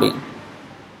will not be.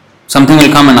 Something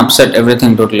will come and upset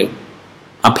everything totally.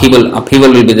 Upheaval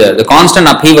will be there. The constant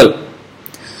upheaval.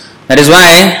 That is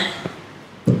why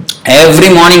every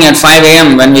morning at 5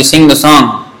 a.m. when we sing the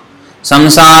song,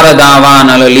 Samsara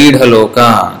Davanala Leedha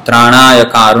Loka Tranaya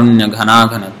Karunya Ghana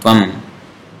Ghanatvam.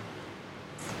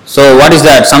 So what is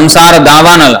that? Samsara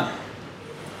Davanala.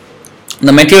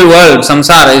 The material world,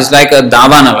 samsara, is like a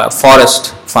davanala,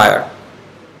 forest fire.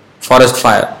 Forest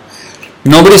fire.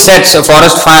 Nobody sets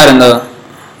fire in the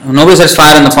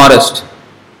forest.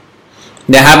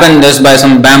 They happen just by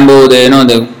some bamboo,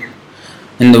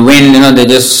 in the wind, they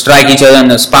just strike each other and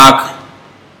the spark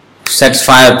sets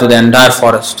fire to the entire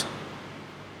forest.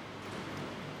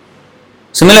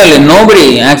 Similarly,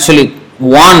 nobody actually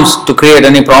wants to create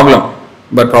any problem,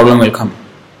 but problem will come.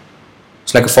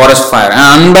 It's like a forest fire,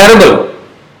 and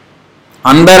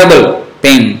unbearable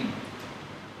pain,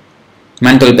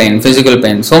 mental pain, physical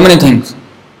pain, so many things.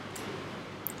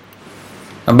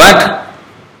 But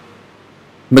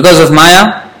because of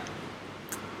Maya,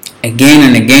 again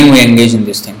and again we engage in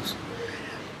these things.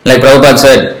 Like Prabhupada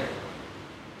said,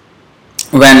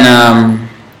 when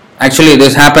actually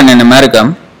this happened in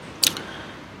America,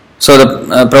 so the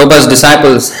Prabhupada's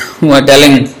disciples were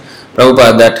telling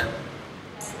Prabhupada that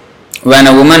when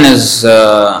a woman is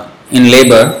in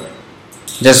labor,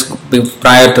 just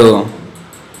prior to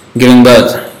giving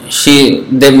birth,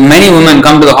 many women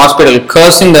come to the hospital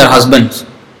cursing their husbands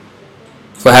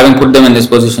for having put them in this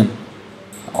position.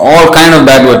 All kind of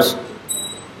bad words.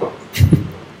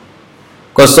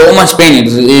 Because so much pain, it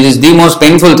is the most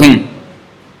painful thing.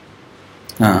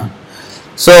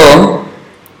 So,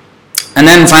 and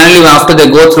then finally after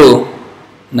they go through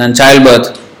then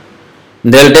childbirth,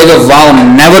 they'll take a vow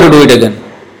never to do it again.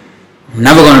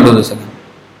 Never going to do this again.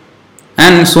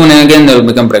 And soon again they will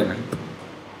become pregnant.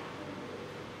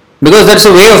 Because that's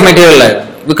the way of material life.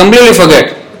 We completely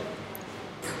forget.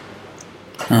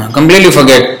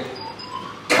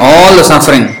 All the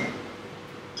suffering.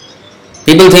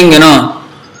 People think,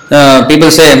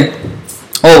 people say,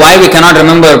 oh, why we cannot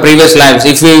remember previous lives?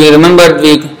 If we remember,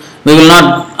 we will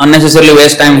not unnecessarily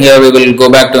waste time here. We will go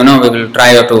back to, we will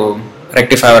try to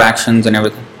rectify our actions and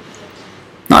everything.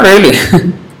 Not really.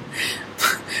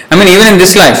 Even in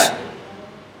this life,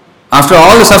 after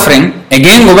all the suffering,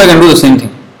 again go back and do the same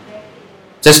thing.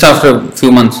 Just after a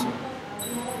few months.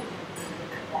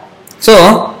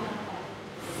 So,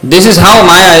 this is how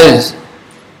Maya is.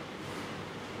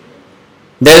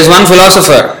 There is one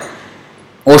philosopher,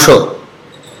 Osho,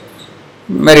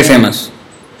 very famous.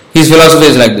 His philosophy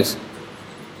is like this.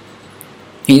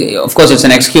 Of course, it's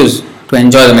an excuse to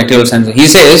enjoy the material sense. He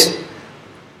says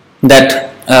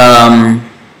that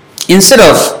instead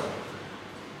of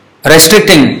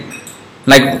restricting,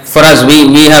 like for us,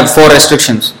 we have 4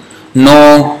 restrictions.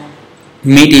 No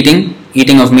meat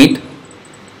eating of meat.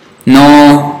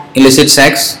 No illicit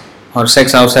sex or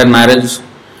sex outside marriage.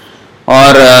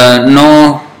 Or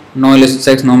no illicit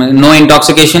sex, no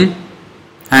intoxication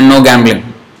and no gambling.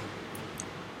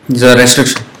 These are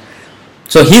restrictions.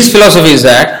 So his philosophy is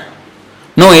that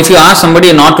No, if you ask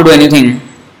somebody not to do anything,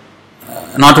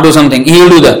 not to do something, he will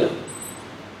do that.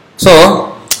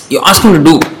 So, you ask him to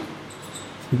do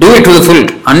it to the full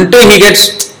until he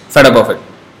gets fed up of it.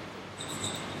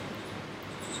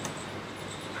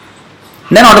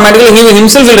 Then automatically he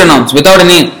himself will renounce without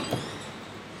any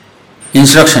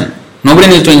instruction. Nobody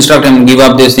needs to instruct him, give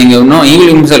up this thing. No, he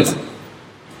will himself.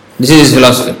 This is his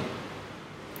philosophy.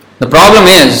 The problem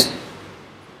is,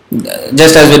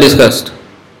 just as we discussed,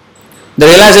 the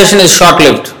realization is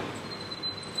short-lived.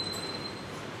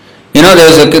 There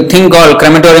is a thing called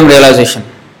crematorium realization.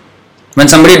 When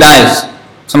somebody dies,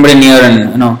 somebody near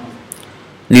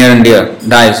and dear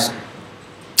dies,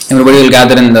 everybody will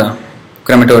gather in the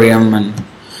crematorium and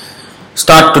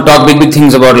start to talk big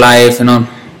things about life,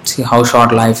 see how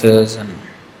short life is, and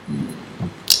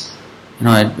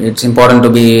it's important to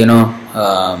be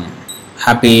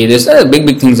happy. This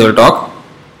big things they will talk.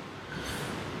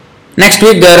 Next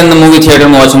week they are in the movie theater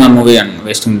watching a movie and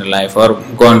wasting their life, or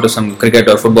going to some cricket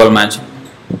or football match.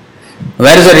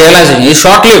 Where is the realization? It's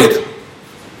short-lived.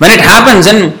 When it happens,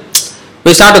 then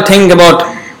we start to think about,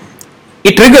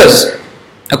 it triggers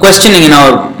a questioning in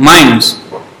our minds.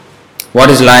 What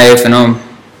is life?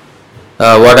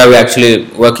 What are we actually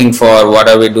working for? What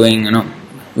are we doing?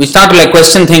 We start to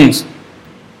question things,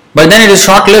 but then it is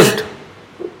short-lived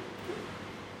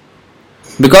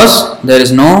because there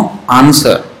is no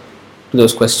answer to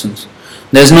those questions.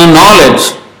 There is no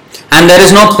knowledge, and there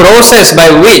is no process by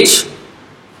which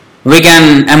we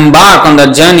can embark on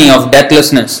the journey of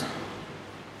deathlessness.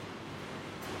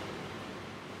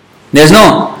 There is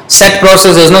no set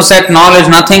process, there is no set knowledge,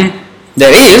 nothing.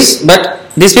 There is, but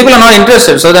these people are not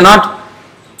interested, so they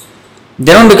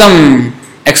don't become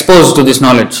exposed to this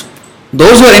knowledge.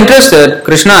 Those who are interested,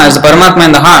 Krishna as the Paramatma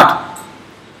in the heart,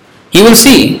 he will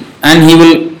see and he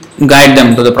will guide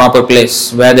them to the proper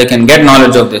place where they can get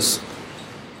knowledge of this.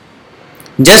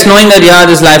 Just knowing that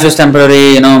this life is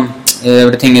temporary,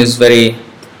 everything is very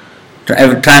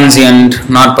transient,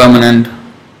 not permanent,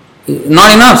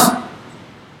 not enough.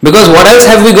 Because what else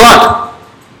have we got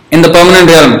in the permanent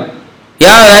realm?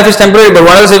 Life is temporary, but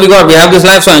what else have we got? We have this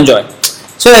life, so enjoy.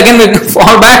 So again we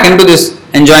fall back into this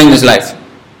enjoying this life,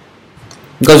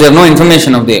 because we have no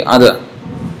information of the other.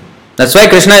 That's why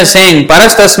Krishna is saying,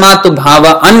 Parastasmatu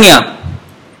bhava anya.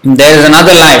 There is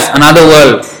another life, another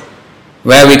world,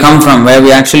 where we come from, where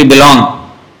we actually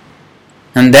belong.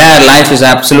 And there life is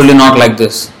absolutely not like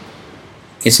this.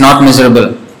 It's not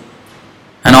miserable.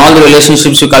 And all the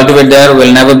relationships you cultivate there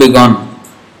will never be gone.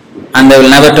 And they will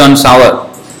never turn sour.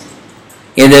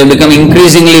 They will become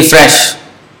increasingly fresh.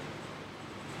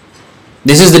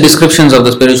 This is the descriptions of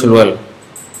the spiritual world.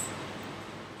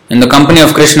 In the company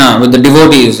of Krishna, with the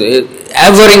devotees,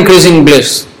 ever increasing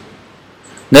bliss.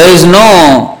 There is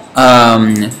no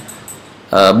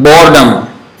boredom.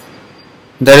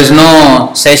 There is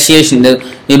no satiation.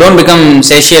 You don't become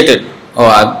satiated.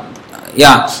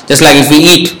 Just like if we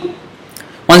eat.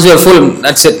 Once you are full,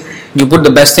 that's it. You put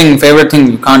the best thing, favorite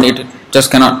thing, you can't eat it.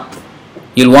 Just cannot.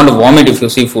 You'll want to vomit if you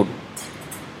see food.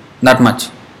 That much.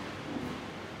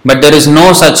 But there is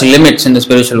no such limits in the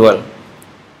spiritual world.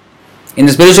 In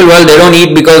the spiritual world, they don't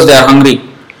eat because they are hungry.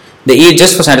 They eat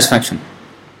just for satisfaction.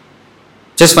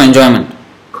 Just for enjoyment.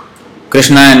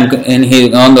 Krishna and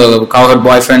his, all the cowherd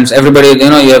boyfriends, everybody,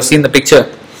 you have seen the picture.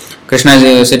 Krishna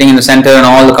is sitting in the center and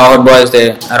all the cowherd boys,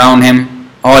 they around him,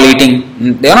 all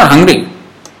eating. They are not hungry.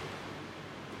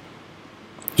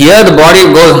 Here the body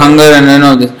goes hunger and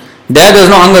there is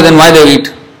no hunger, then why they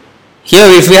eat? Here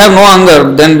if we have no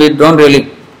hunger, then we don't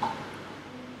really,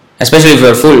 especially if we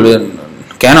are full, we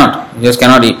just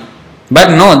cannot eat.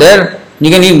 But no, there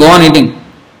you can eat, go on eating.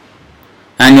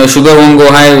 And your sugar won't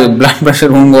go high, blood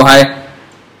pressure won't go high.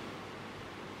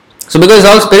 So because it's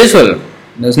all spiritual,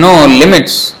 there's no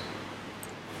limits.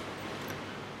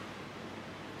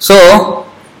 So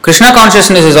Krishna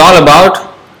consciousness is all about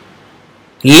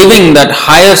living that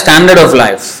higher standard of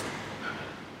life.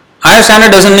 Higher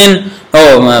standard doesn't mean,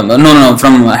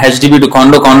 from HDB to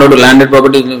condo to landed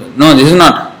property. No, this is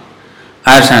not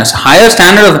higher standard. Higher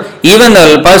standard of, even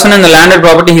the person in the landed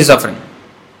property, he is suffering.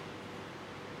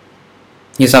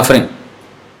 He is suffering.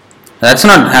 That's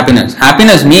not happiness.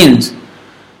 Happiness means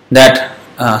that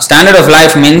standard of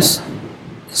life means,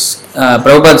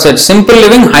 Prabhupada said, simple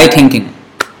living, high thinking.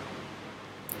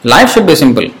 Life should be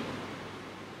simple.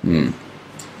 The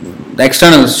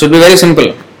externals should be very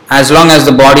simple. As long as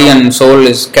the body and soul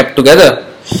is kept together,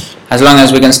 as long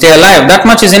as we can stay alive, that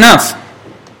much is enough.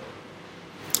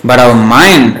 But our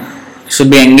mind should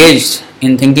be engaged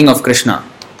in thinking of Krishna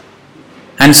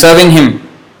and serving Him,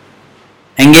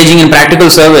 engaging in practical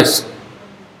service.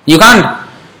 You can't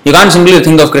You can't simply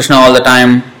think of Krishna all the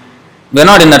time. We are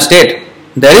not in that state.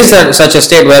 There is such a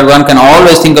state where one can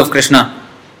always think of Krishna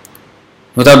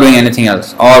without doing anything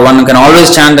else, or one can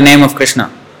always chant the name of Krishna.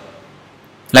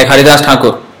 Like Haridas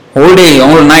Thakur, whole day,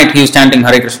 whole night he is chanting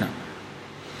Hare Krishna.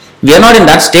 We are not in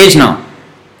that stage now.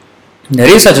 There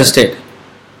is such a state.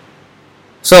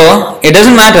 So, it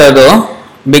doesn't matter though,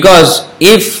 because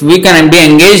if we can be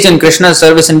engaged in Krishna's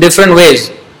service in different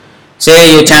ways,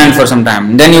 say you chant for some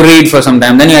time, then you read for some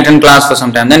time, then you attend class for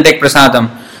some time, then take prasadam,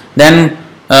 then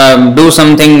do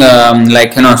something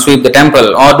like sweep the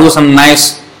temple, or do some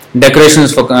nice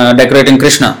decorations for decorating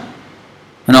Krishna.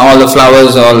 All the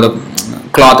flowers, all the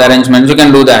cloth arrangements, you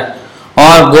can do that.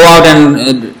 Or go out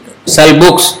and sell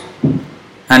books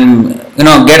and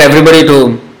get everybody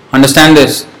to understand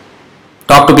this.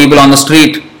 Talk to people on the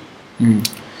street.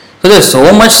 So there's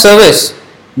so much service,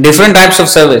 different types of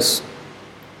service.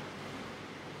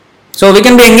 So we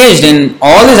can be engaged in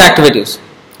all these activities.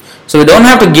 So we don't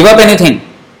have to give up anything.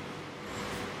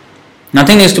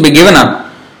 Nothing needs to be given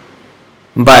up.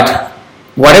 But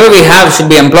whatever we have should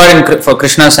be employed for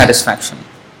Krishna's satisfaction.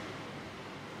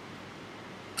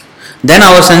 Then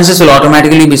our senses will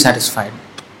automatically be satisfied.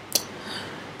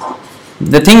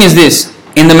 The thing is this,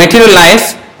 in the material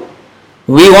life,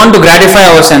 we want to gratify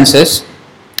our senses,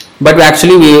 but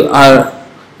actually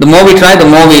the more we try, the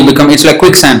more we become, it's like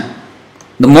quicksand.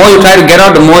 The more you try to get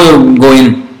out, the more you go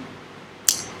in.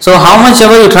 So how much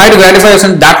ever you try to gratify your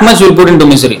sense, that much you will put into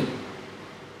misery.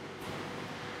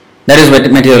 That is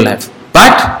material life.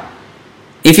 But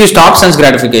if you stop sense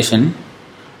gratification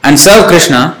and serve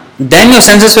Krishna, then your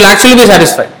senses will actually be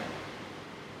satisfied.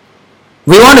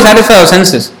 We want to satisfy our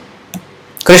senses.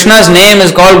 Krishna's name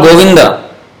is called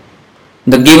Govinda,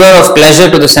 the giver of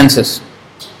pleasure to the senses.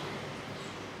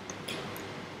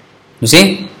 You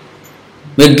see?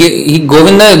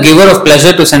 Govinda is giver of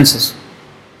pleasure to senses.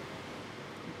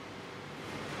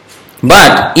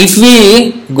 But if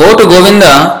we go to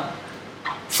Govinda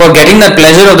for getting the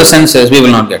pleasure of the senses, we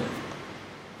will not get.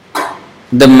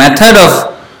 The method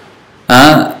of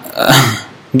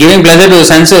giving pleasure to the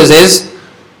senses is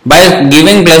by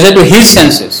giving pleasure to his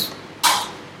senses.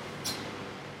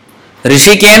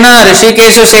 Rishikena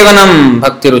Rishikesha Sevanam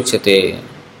Bhakti Ruchyate.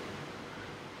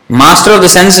 Master of the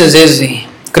senses is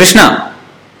Krishna.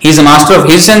 He is the master of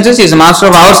his senses, he is the master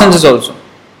of our senses also.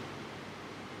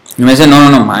 You may say, no,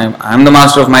 I am the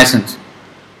master of my sense.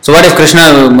 So what if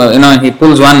Krishna, he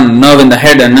pulls one nerve in the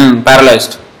head and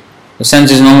paralyzed? The sense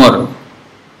is no more.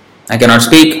 I cannot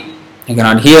speak, I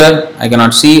cannot hear, I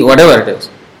cannot see, whatever it is.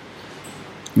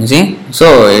 You see?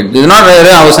 So it is not really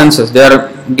our senses. They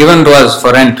are given to us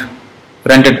for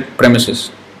rented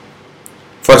premises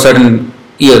for certain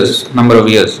years, number of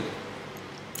years.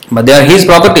 But they are his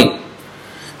property.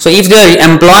 So if they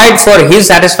are employed for his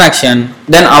satisfaction,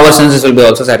 then our senses will be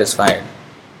also satisfied.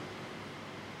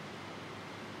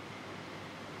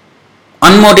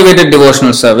 Unmotivated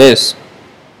devotional service.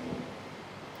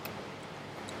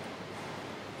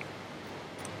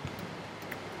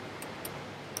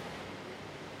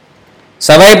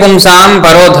 सवै पुंसाम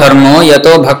परो धर्मो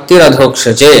यतो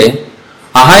भक्तिरधोक्षजे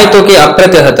अहैतुकी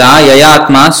अप्रतिहता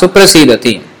ययात्मा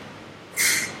सुप्रसीदति.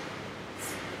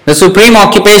 The supreme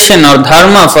occupation or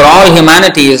dharma for all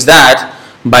humanity is that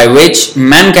by which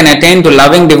men can attain to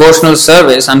loving devotional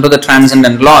service unto the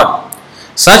transcendent Lord.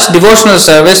 Such devotional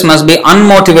service must be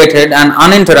unmotivated and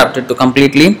uninterrupted to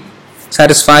completely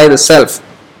satisfy the self.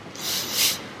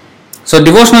 So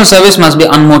devotional service must be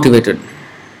unmotivated.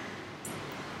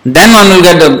 Then one will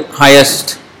get the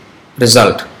highest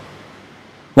result.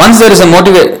 Once there is a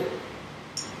motivate,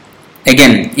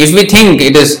 again, if we think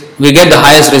we get the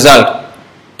highest result,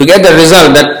 to get the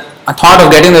result, that a thought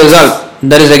of getting the result,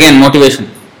 there is again motivation.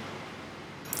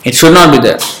 It should not be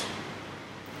there.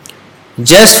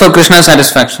 Just for Krishna's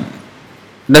satisfaction.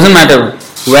 Doesn't matter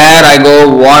where I go,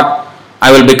 what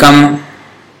I will become.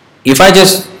 If I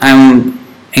just am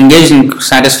engaged in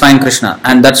satisfying Krishna,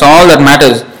 and that's all that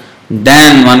matters,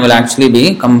 then one will actually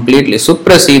be completely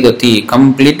suprasidati,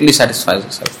 completely satisfies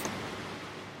himself.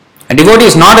 A devotee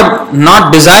is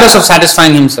not desirous of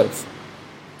satisfying himself,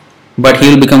 but he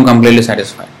will become completely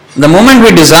satisfied. The moment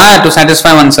we desire to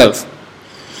satisfy oneself,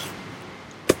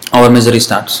 our misery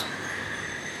starts.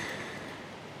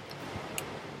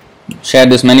 Shared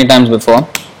this many times before.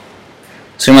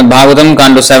 Srimad Bhagavatam,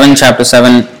 Canto 7, Chapter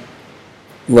 7,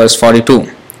 verse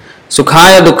 42.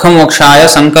 Sukhaya dukkham mokshaya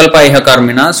sankalpa iha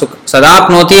karmina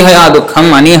sadapnoti haya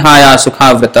dukkham anihaya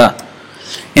sukhavrita.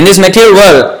 In this material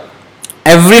world,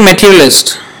 every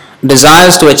materialist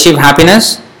desires to achieve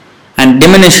happiness and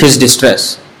diminish his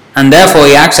distress, and therefore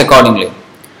he acts accordingly.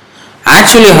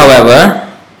 Actually, however,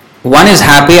 one is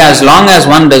happy as long as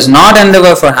one does not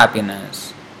endeavor for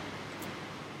happiness.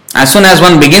 As soon as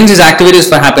one begins his activities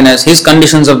for happiness, his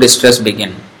conditions of distress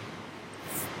begin.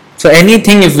 So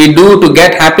anything if we do to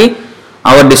get happy,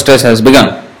 our distress has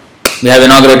begun. We have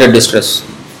inaugurated distress.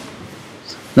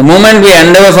 The moment we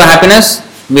endeavor for happiness,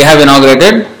 we have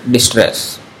inaugurated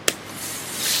distress.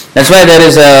 That's why there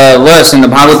is a verse in the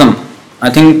Bhagavatam, I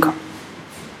think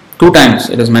 2 times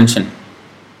it is mentioned.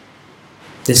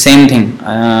 The same thing.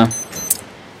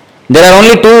 There are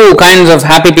only 2 kinds of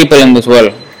happy people in this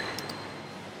world.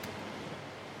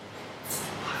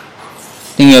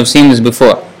 I think you have seen this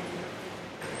before.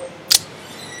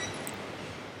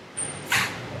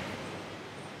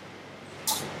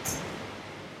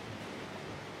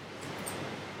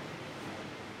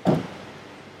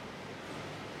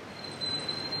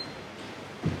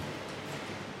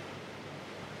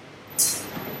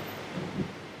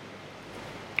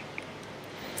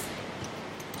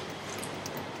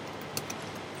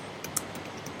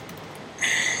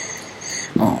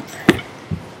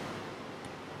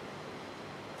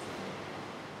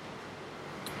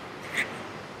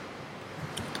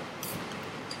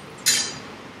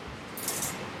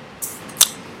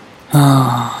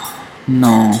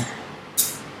 No.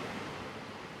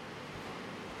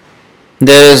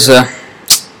 There is I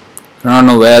don't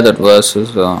know where that verse is.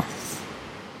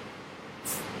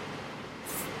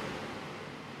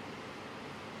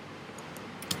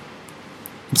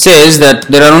 It says that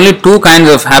there are only 2 kinds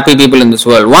of happy people in this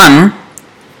world. One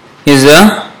is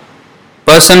a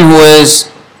person who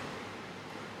is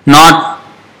not,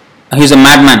 he's a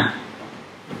madman.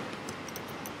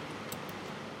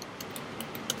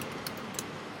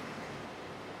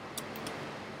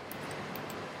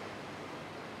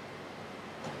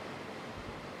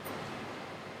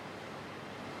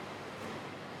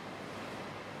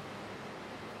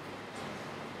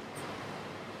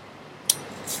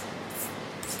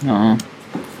 No,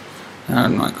 I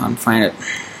don't know, I can't find it.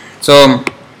 So,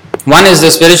 one is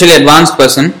the spiritually advanced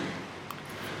person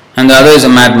and the other is a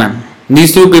madman.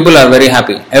 These 2 people are very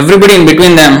happy. Everybody in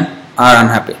between them are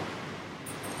unhappy.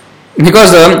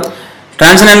 Because the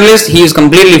transcendentalist, he is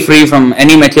completely free from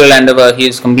any material endeavor, he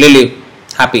is completely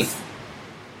happy.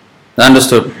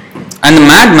 Understood. And the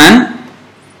madman,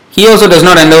 he also does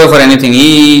not endeavor for anything,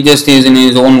 he just is in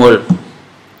his own world.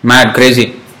 Mad,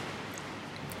 crazy.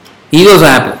 He is also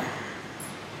happy.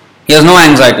 He has no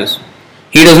anxieties.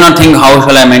 He does not think how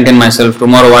shall I maintain myself,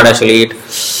 tomorrow what I shall eat,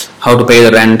 how to pay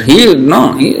the rent. He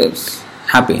is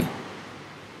happy.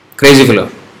 Crazy fellow.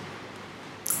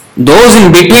 Those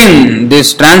in between,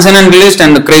 this transcendentalist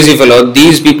and the crazy fellow,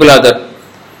 these people are the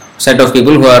set of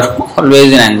people who are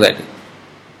always in anxiety.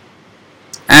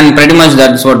 And pretty much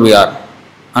that's what we are,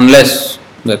 unless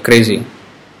we are crazy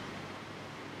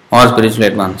or spiritually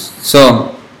advanced.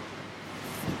 So,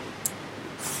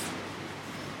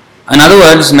 in other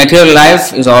words, material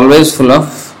life is always full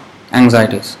of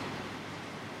anxieties.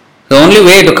 The only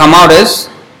way to come out is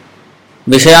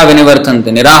Vishaya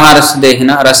Vinivartante, Niraharasya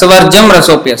Dehina, Rasavarjam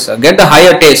Rasopyasa. Get the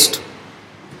higher taste.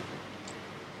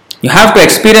 You have to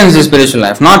experience the spiritual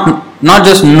life, not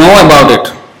just know about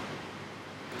it.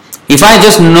 If I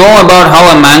just know about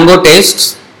how a mango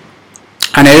tastes,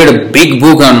 and I read a big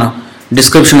book on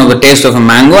description of the taste of a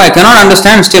mango, I cannot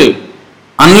understand still,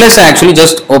 unless I actually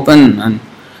just open and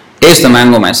taste the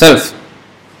mango myself.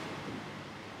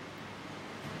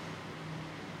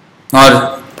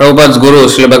 Or Prabhupada's Guru,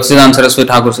 Srila Bhaktisiddhanta Saraswati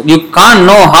Thakur said, you can't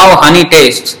know how honey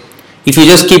tastes if you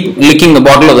just keep licking the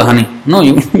bottle of the honey. No,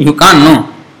 you can't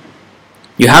know.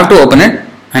 You have to open it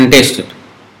and taste it.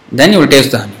 Then you will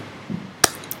taste the honey.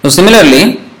 So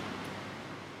similarly,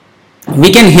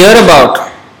 we can hear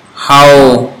about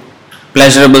how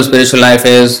pleasurable spiritual life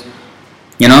is,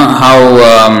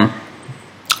 how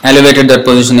elevated that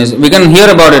position is. We can hear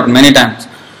about it many times.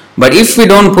 But if we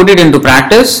don't put it into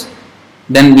practice,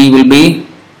 then we will be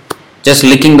just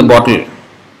licking the bottle.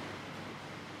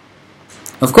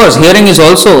 Of course, hearing is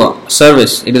also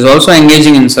service. It is also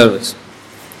engaging in service.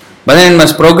 But then it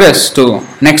must progress to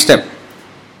next step.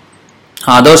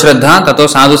 Ado Shraddha, Tato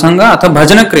Sadhu Sangha, Atha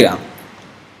Bhajana Kriya.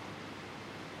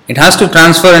 It has to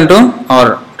transfer into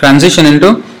or transition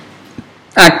into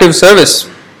active service.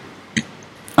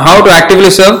 How to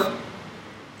actively serve?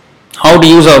 How to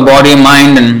use our body,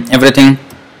 mind and everything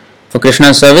for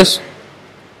Krishna's service?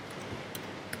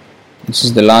 This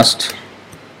is the last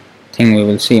thing we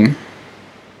will see.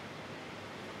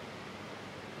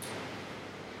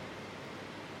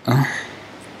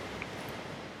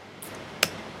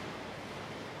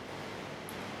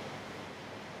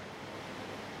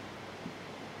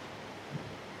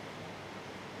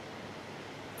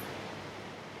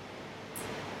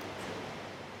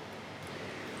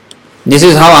 This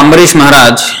is how Ambarish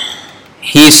Maharaj,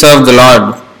 he served the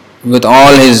Lord with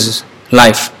all his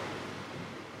life.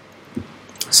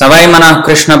 Savai Manah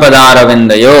Krishna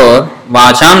Padaravindayor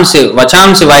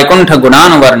Vachamsi Vaikuntha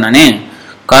Gunanuvarnane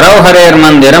Karau Harer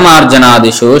Mandiram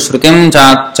Arjanadishu Shrutim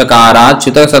Chakara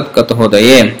Chuta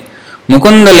Satkathodaye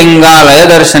Mukunda Linga Laya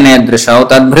Darshane Drishau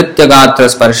Tadbhritya Gatra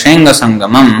Sparshenga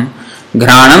Sangamam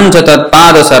Ghranam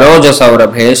Chatatpada Saroja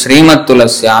Saurabhe Srimat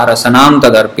Tulasya Rasanam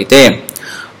Tadarpite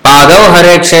पादौ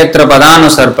हरे क्षेत्र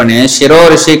पदानुसर्पणे शिरो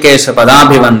ऋषिकेश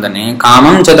पदाभिवंदने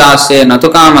कामं च दास्ये न तु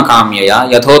काम काम्यया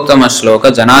यथोत्तम श्लोक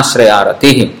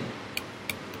जनाश्रयारतिः.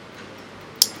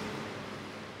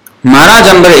 Maharaj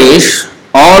Ambarish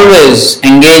always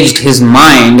engaged his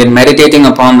mind in meditating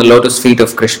upon the lotus feet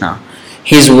of Krishna,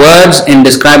 his words in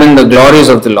describing the glories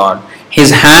of the Lord, his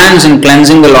hands in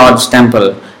cleansing the Lord's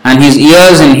temple, and his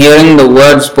ears in hearing the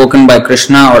words spoken by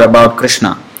Krishna or about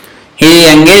Krishna.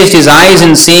 He engaged his eyes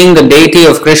in seeing the deity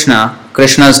of Krishna,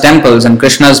 Krishna's temples and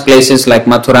Krishna's places like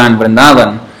Mathura and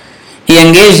Vrindavan. He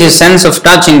engaged his sense of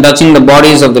touch in touching the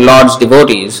bodies of the Lord's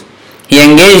devotees. He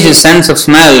engaged his sense of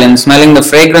smell in smelling the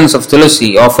fragrance of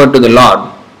tulsi offered to the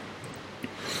Lord.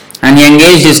 And he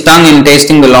engaged his tongue in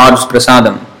tasting the Lord's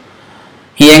prasadam.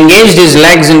 He engaged his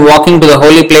legs in walking to the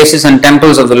holy places and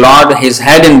temples of the Lord, his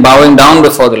head in bowing down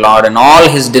before the Lord, and all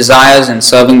his desires in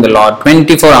serving the Lord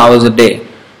 24 hours a day.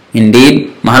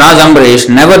 Indeed, Maharaj Ambarish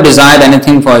never desired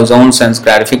anything for his own sense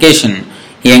gratification.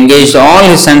 He engaged all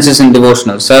his senses in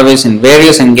devotional service in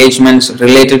various engagements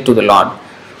related to the Lord.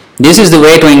 This is the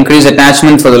way to increase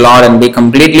attachment for the Lord and be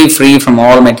completely free from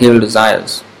all material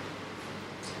desires.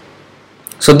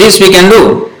 So this we can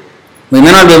do. We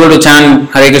may not be able to chant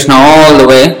Hare Krishna all the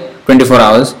way, 24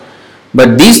 hours,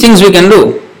 but these things we can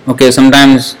do. Okay,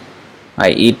 sometimes I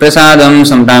eat prasadam,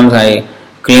 sometimes I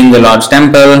clean the Lord's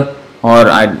temple, or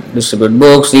I distribute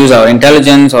books, use our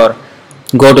intelligence, or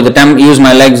go to the temple, use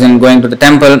my legs in going to the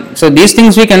temple. So these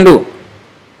things we can do.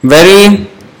 Very,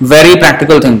 very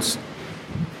practical things.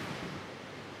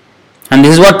 And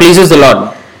this is what pleases the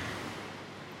Lord.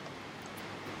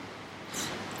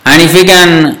 And if we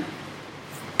can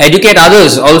educate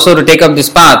others also to take up this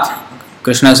path,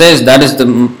 Krishna says that is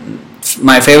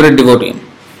my favorite devotee.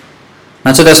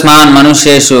 Nachatasman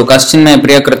manusheshu kaschinme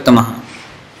priyakrittamaha.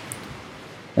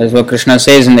 That is what Krishna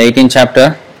says in the 18th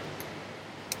chapter.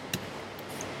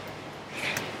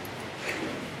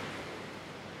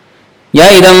 Ya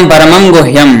idam paramam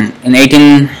guhyam in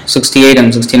 1868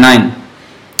 and 69.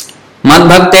 Mad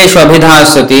bhakteshu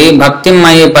abhidhasati bhaktim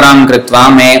mayi param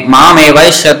kritva me maam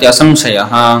evaishyat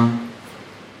asamshayaha.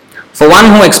 For one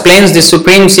who explains the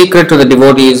supreme secret to the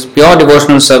devotees, pure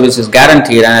devotional service is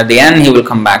guaranteed, and at the end he will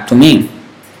come back to me.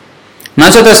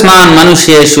 Nachatasman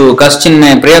manusheshu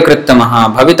kaschinme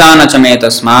priyakrittamaha bhavita nachame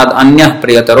tasmad anyah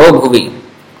priyataro bhuvi.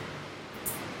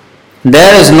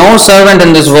 There is no servant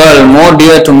in this world more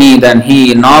dear to me than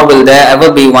he, nor will there ever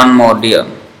be one more dear.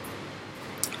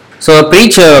 So a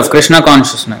preacher of Krishna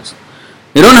consciousness,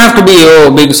 you don't have to be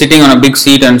big, sitting on a big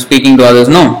seat and speaking to others.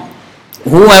 No.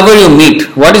 Whoever you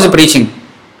meet, what is the preaching?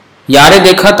 Yare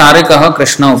dekha tare kaha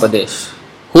Krishna upadesh.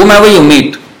 Whomever you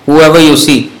meet, whoever you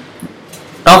see,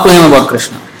 talk to him about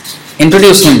Krishna.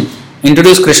 Introduce him.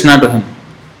 Introduce Krishna to him.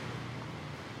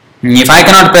 If I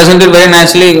cannot present it very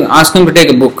nicely, ask him to take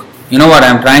a book. You know what, I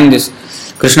am trying this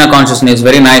Krishna consciousness. It's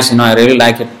very nice, I really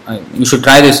like it. You should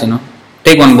try this,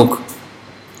 Take one book.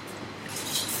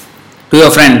 To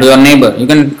your friend, to your neighbor. You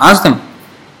can ask them.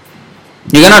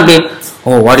 You cannot be,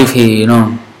 what if he,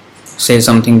 says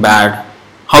something bad?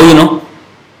 How you know?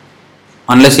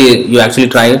 Unless you actually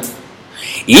try it.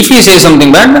 If he says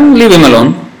something bad, then leave him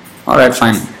alone. Alright,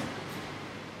 fine.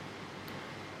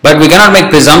 But we cannot make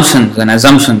presumptions and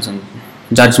assumptions and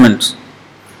judgments.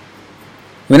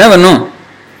 We never know.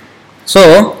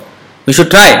 So, we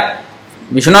should try.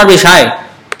 We should not be shy.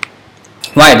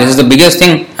 Why? This is the biggest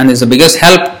thing and this is the biggest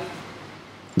help.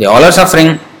 They all are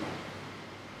suffering.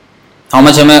 How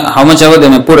much ever they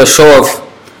may put a show of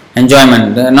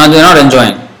enjoyment, they're not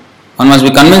enjoying. One must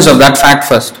be convinced of that fact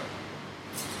first.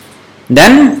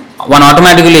 Then one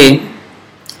automatically,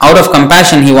 out of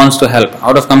compassion, he wants to help.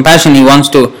 Out of compassion, he wants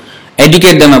to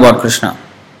educate them about Krishna.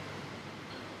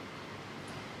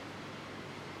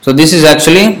 So this is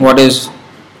actually what is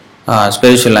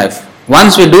spiritual life.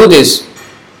 Once we do this,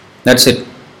 that's it.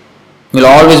 We'll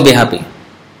always be happy.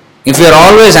 If we are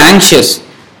always anxious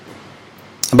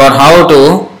about how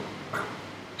to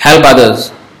help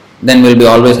others, then we'll be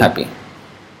always happy.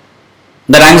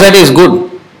 That anxiety is good.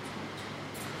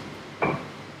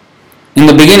 In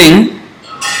the beginning,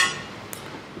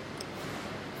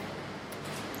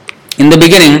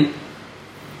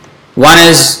 one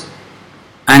is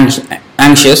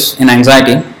anxious, in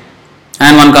anxiety,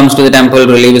 and one comes to the temple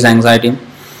to relieve his anxiety.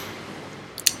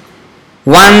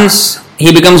 Once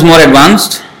he becomes more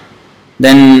advanced,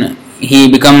 then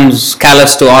he becomes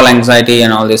callous to all anxiety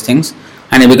and all these things,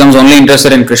 and he becomes only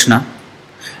interested in Krishna.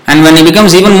 And when he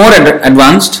becomes even more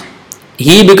advanced,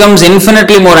 he becomes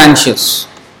infinitely more anxious,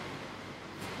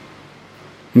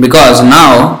 because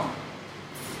now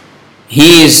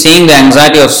he is seeing the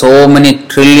anxiety of so many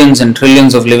trillions and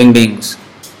trillions of living beings,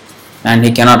 and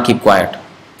he cannot keep quiet.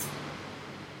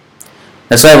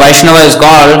 That's why Vaishnava is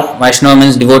called, Vaishnava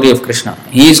means devotee of Krishna.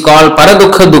 He is called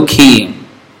Paradukha Dukhi.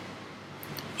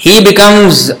 He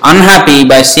becomes unhappy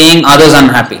by seeing others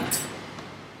unhappy.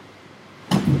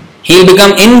 He will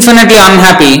become infinitely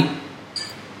unhappy,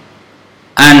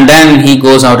 and then he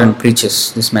goes out and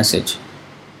preaches this message.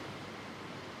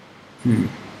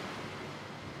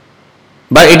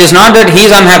 But it is not that he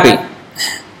is unhappy.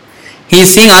 He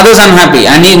is seeing others unhappy,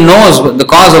 and he knows the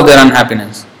cause of their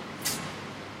unhappiness.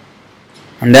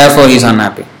 And therefore he is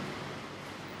unhappy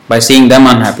by seeing them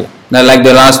unhappy. Like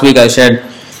the last week I shared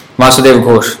Vasudev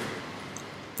Ghosh.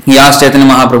 He asked Chaitanya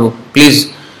Mahaprabhu, please,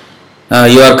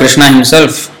 you are Krishna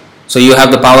himself, so you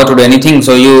have the power to do anything,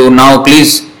 so you now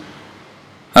please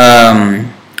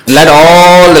let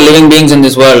all the living beings in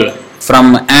this world,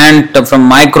 from ant, from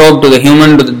microbe to the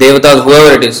human to the devatas,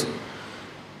 whoever it is,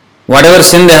 whatever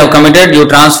sin they have committed, you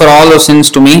transfer all those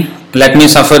sins to me, let me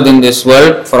suffer in this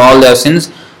world for all their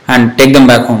sins and take them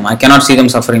back home. I cannot see them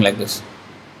suffering like this.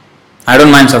 I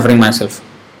don't mind suffering myself,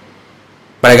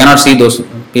 but I cannot see those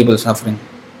people suffering.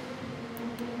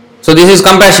 So this is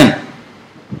compassion.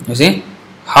 You see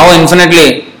how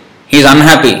infinitely he is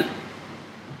unhappy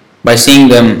by seeing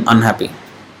them unhappy.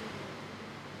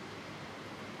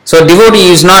 So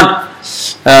devotee is not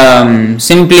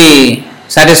simply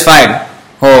satisfied.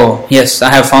 Oh yes,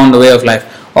 I have found the way of life.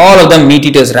 All of them meat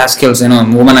eaters, rascals,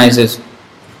 womanizers.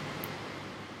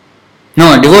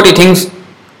 No, a devotee thinks,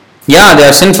 yeah, they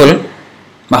are sinful,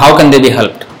 but how can they be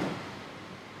helped?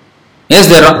 Yes,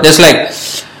 they are. Just like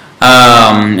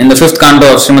in the 5th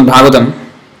canto of Srimad Bhagavatam,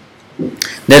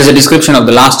 there is a description of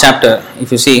the last chapter.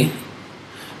 If you see,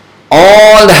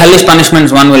 all the hellish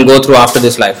punishments one will go through after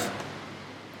this life,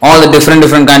 all the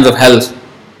different kinds of hells,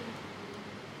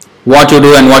 what you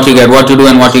do and what you get, what you do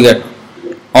and what you get,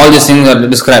 all these things are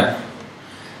described,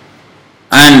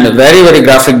 and very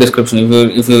graphic description.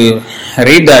 If you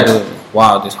read that,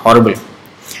 wow, this is horrible.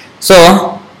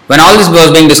 So when all this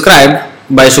was being described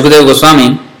by Shukadeva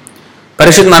Goswami,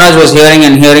 Parikshit Maharaj was hearing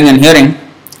and hearing and hearing.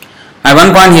 At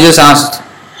one point he just asked,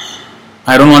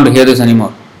 I don't want to hear this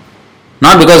anymore.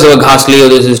 Not because they were ghastly or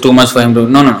this is too much for him to,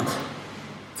 no.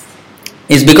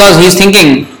 It's because he is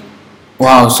thinking,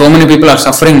 wow, so many people are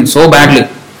suffering so badly.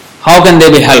 How can they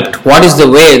be helped? What is the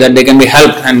way that they can be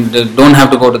helped and they don't have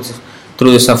to go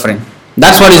through this suffering?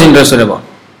 That's what he's interested about.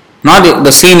 Not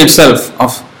the scene itself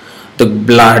of the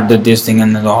blood, this thing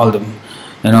and all the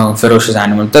ferocious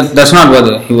animals. That's not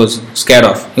what he was scared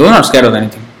of. He was not scared of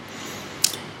anything.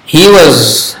 He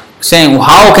was saying,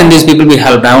 how can these people be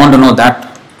helped? I want to know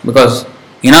that, because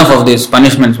enough of these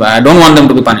punishments, but I don't want them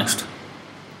to be punished.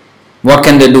 What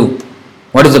can they do?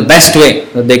 What is the best way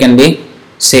that they can be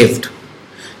saved?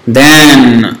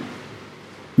 Then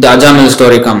the Ajamil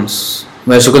story comes,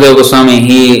 where Shukadeva Goswami,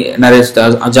 he narrates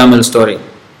the Ajamil story.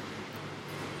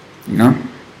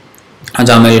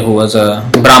 Ajamil, who was a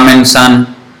Brahmin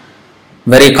son,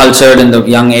 very cultured in the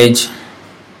young age,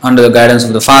 under the guidance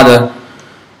of the father,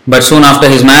 but soon after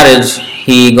his marriage,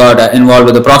 he got involved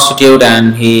with a prostitute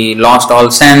and he lost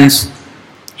all sense.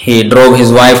 He drove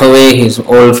his wife away, his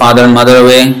old father and mother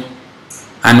away,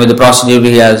 and with the prostitute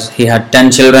he had 10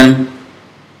 children,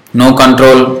 no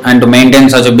control, and to maintain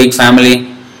such a big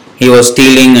family, he was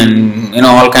stealing and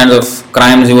all kinds of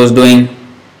crimes he was doing.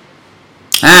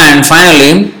 And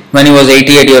finally, when he was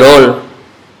 88 years old,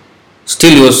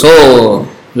 still he was so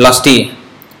lusty.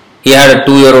 He had a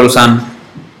 2-year-old son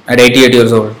at 88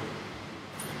 years old.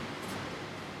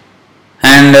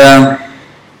 And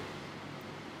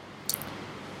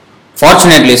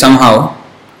fortunately, somehow,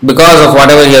 because of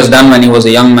whatever he has done when he was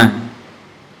a young man,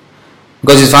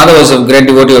 because his father was a great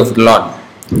devotee of the Lord,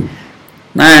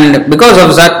 and because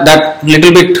of that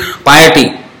little bit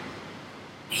piety,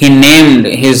 he named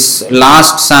his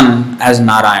last son as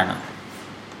Narayana.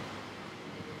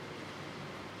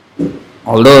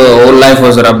 Although the whole life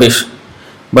was rubbish,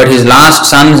 but his last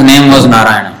son's name was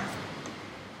Narayana.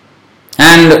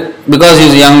 And because he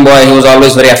was a young boy, he was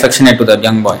always very affectionate to that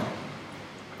young boy.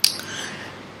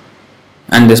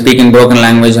 And the speaking broken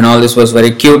language and all this was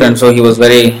very cute, and so he was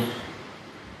very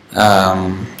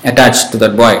attached to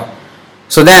that boy.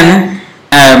 So then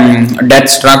death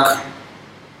struck,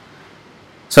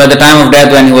 So at the time of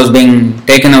death when he was being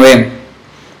taken away,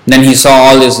 then he saw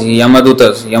all these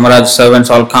Yamadutas, Yamaraj's servants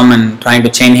all come and trying to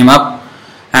chain him up.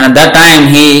 And at that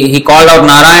time he called out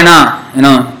Narayana,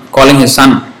 calling his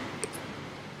son.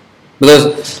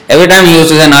 Because every time he used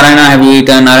to say, Narayana, have you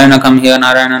eaten? Narayana, come here,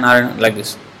 Narayana, Narayana, like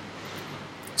this.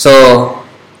 So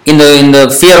in the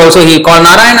fear also he called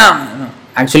Narayana.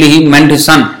 Actually he meant his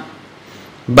son.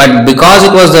 But because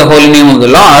it was the holy name of the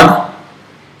Lord,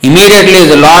 immediately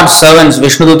the Lord's servants,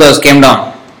 Vishnudutas, came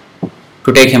down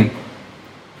to take him.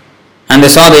 And they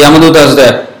saw the Yamadutas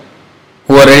there,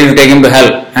 who were ready to take him to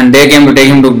hell. And they came to take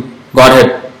him to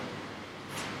Godhead,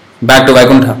 back to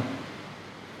Vaikuntha.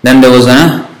 Then there was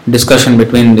a discussion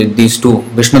between these two,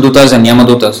 Vishnudutas and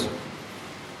Yamadutas.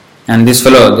 And this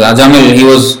fellow, the Ajamil, he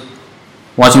was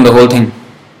watching the whole thing.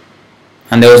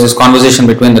 And there was this conversation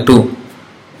between the two.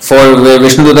 4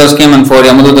 Vishnudutas came and 4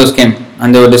 Yamadutas came.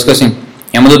 And they were discussing.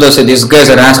 Yamaduta said, this guy is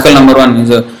a rascal number one. He's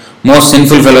a most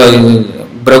sinful fellow. He's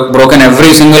broken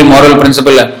every single moral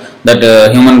principle that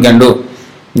a human can do.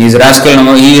 He's a rascal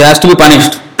number. He has to be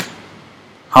punished.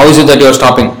 How is it that you are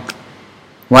stopping?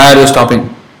 Why are you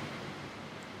stopping?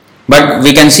 But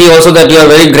we can see also that you are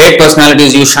very great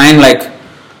personalities. You shine like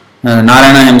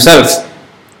Narayana himself.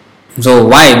 So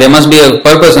why? There must be a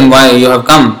purpose in why you have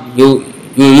come. You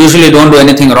usually don't do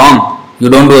anything wrong. You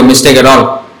don't do a mistake at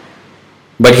all.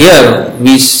 But here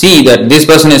we see that this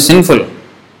person is sinful.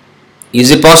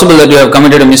 Is it possible that you have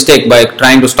committed a mistake by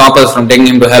trying to stop us from taking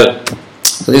him to hell?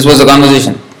 So this was the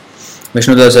conversation.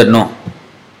 Vishnudeva said, no.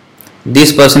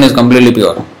 This person is completely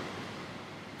pure.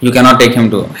 You cannot take him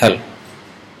to hell.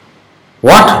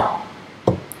 What?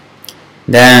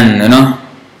 Then,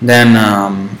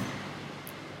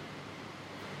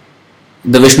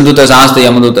 the Vishnudutas asked the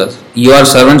Yamadutas, you are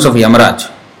servants of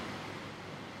Yamaraj,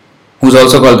 who is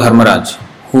also called Dharmaraj,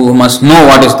 who must know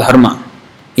what is dharma.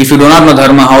 If you do not know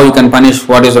dharma, how you can punish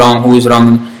what is wrong, who is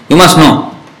wrong? You must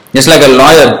know. Just like a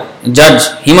lawyer, judge,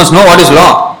 he must know what is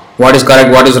law, what is correct,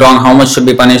 what is wrong, how much should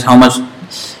be punished, how much.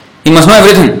 He must know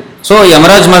everything. So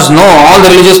Yamaraj must know all the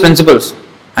religious principles.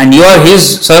 And you are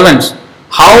his servants.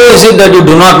 How is it that you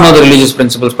do not know the religious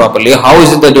principles properly? How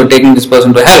is it that you are taking this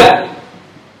person to hell?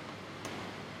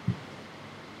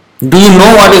 Do you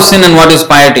know what is sin and what is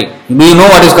piety? Do you know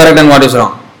what is correct and what is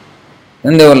wrong?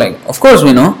 Then they were like, of course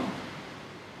we know.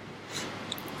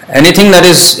 Anything that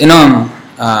is,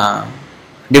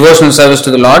 devotional service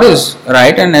to the Lord is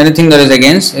right, and anything that is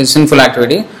against is sinful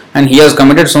activity, and he has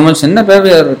committed so much sin that where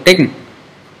we are taking.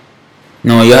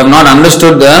 No, you have not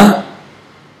understood the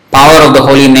power of the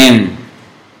holy name.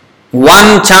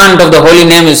 One chant of the holy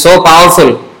name is so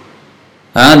powerful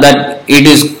that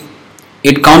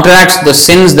it counteracts the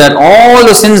sins all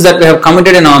the sins that we have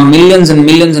committed in our millions and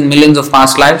millions and millions of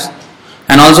past lives,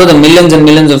 and also the millions and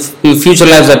millions of future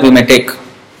lives that we may take.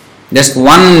 Just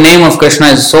one name of Krishna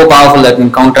is so powerful that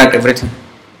can counteract everything.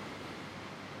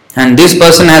 And this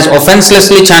person has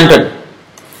offenselessly chanted.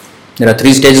 There are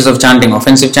 3 stages of chanting: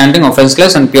 offensive chanting,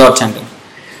 offenseless, and pure chanting.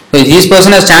 So this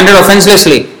person has chanted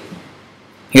offenselessly.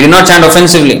 He did not chant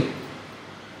offensively.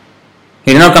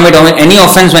 He did not commit any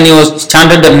offense when he was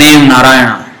chanted the name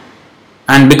Narayana.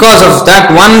 And because of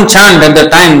that one chant at the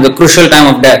time, the crucial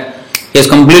time of death, he has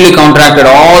completely counteracted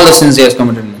all the sins he has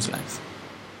committed in his life.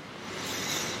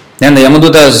 Then the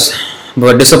Yamadutas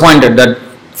were disappointed that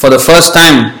for the first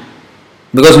time,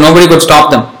 because nobody could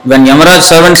stop them. When Yamaraj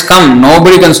servants come,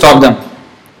 nobody can stop them.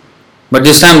 But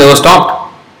this time they were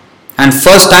stopped. And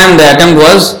first time the attempt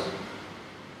was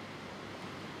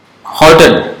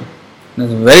halted. They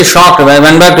were very shocked. I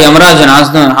went back to Yamaraj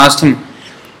and asked him,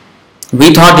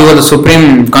 we thought you were the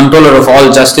supreme controller of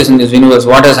all justice in this universe.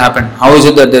 What has happened? How is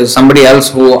it that there is somebody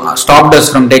else who stopped us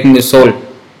from taking this soul?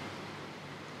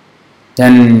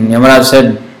 Then Yamaraj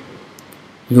said,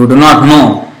 you do not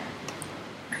know.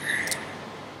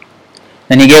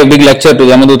 Then he gave a big lecture to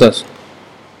Yamadutas.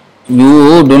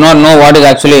 You do not know what is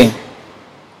actually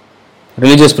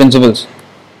religious principles.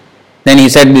 Then he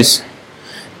said this,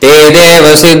 Te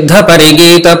deva siddha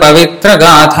parigita pavitra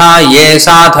gatha ye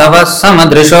sadhava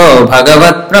samadrisho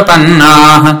bhagavat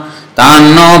prapannah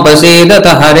tanno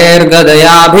pasidata harer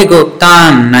gadaya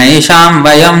bhiguptan naisham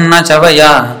vayam na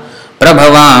chavaya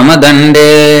prabhavam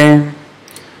dande.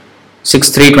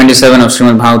 6.3.27 of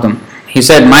Srimad Bhagavatam. He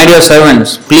said, my dear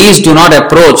servants, please do not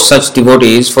approach such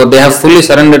devotees, for they have fully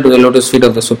surrendered to the lotus feet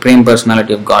of the Supreme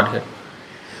Personality of Godhead.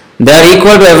 They are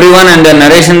equal to everyone and their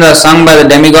narrations are sung by the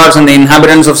demigods and the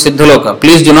inhabitants of Siddhaloka.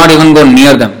 Please do not even go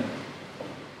near them.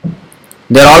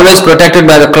 They are always protected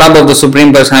by the club of the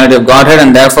Supreme Personality of Godhead,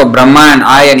 and therefore Brahma and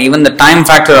I and even the time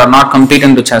factor are not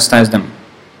competent to chastise them.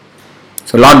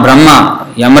 So Lord Brahma,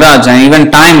 Yamaraj and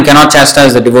even time cannot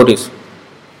chastise the devotees.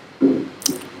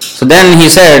 So then he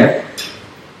said,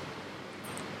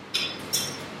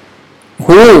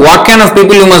 what kind of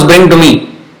people you must bring to me?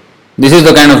 This is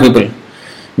the kind of people.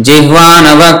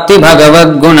 Jihvanavakti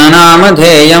bhagavad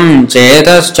gunanamadheyam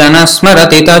chetaschana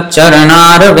smrati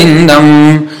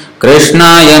taccharanarvindam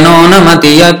krishnaya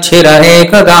namati yachhira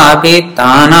ekadapi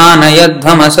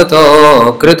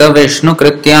tananayadhamasato krita vishnu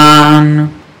krityan.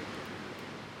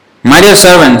 My dear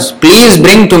servants, please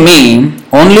bring to me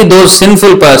only those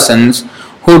sinful persons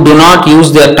who do not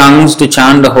use their tongues to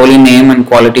chant the holy name and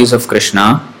qualities of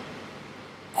Krishna,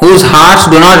 whose hearts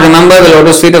do not remember the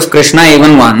lotus feet of Krishna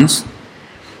even once,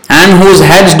 and whose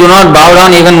heads do not bow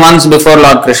down even once before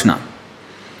Lord Krishna.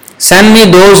 Send me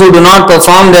those who do not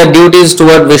perform their duties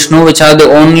toward Vishnu, which are the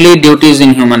only duties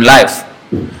in human life.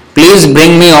 Please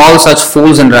bring me all such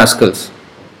fools and rascals.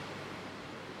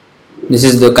 This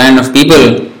is the kind of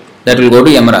people that will go to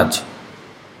Yamaraj.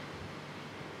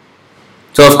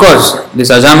 So of course, this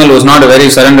Ajamil was not a very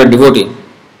surrendered devotee,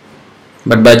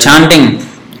 but by chanting,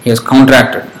 he has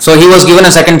counteracted. So he was given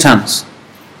a second chance.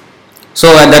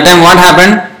 So at that time what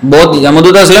happened? Both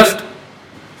Yamadutas left,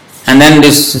 and then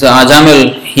this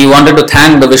Ajamil, he wanted to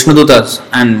thank the Vishnudutas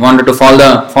and wanted to fall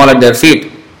at their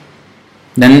feet.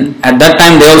 Then at that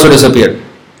time they also disappeared.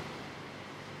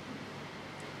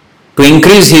 To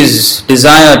increase his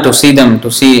desire to see them,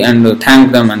 to see and to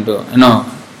thank them and to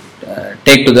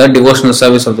take to the devotional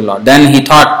service of the Lord. Then he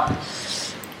thought,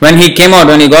 when he came out,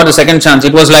 when he got the second chance,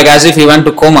 it was like as if he went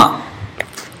to coma.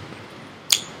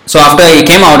 So after he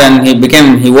came out and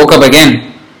he woke up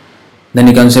again, then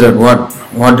he considered,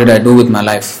 what did I do with my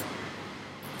life?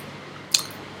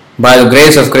 By the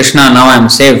grace of Krishna, now I am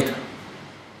saved.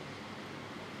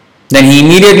 Then he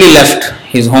immediately left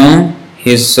his home,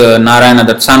 his Narayana,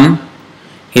 that son,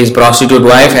 his prostitute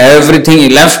wife, everything he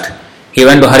left. He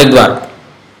went to Haridwar.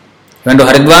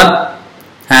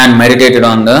 And meditated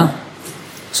on the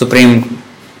Supreme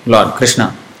Lord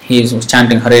Krishna. He was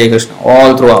chanting Hare Krishna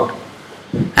all throughout.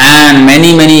 And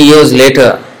many years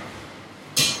later,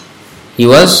 he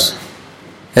was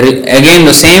again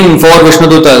the same four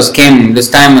Vishnudutas came,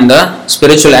 this time in the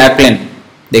spiritual airplane.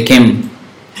 They came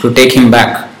to take him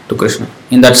back to Krishna.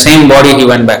 In that same body he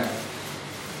went back.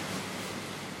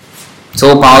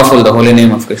 So powerful the holy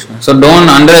name of Krishna. So don't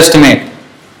underestimate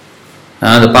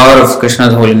the power of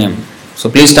Krishna's holy name. So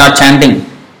please start chanting.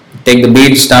 Take the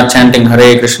beads, start chanting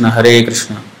Hare Krishna,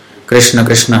 Krishna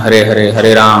Krishna, Hare Hare,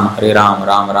 Hare Ram,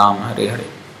 Ram Ram, Hare Hare.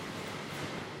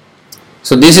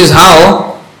 So this is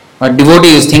how a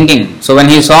devotee is thinking. So when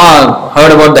he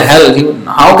heard about the hell,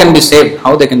 how can be saved?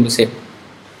 How they can be saved?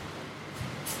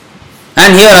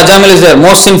 And here Ajamil is the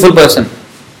most sinful person,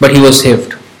 but he was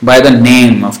saved by the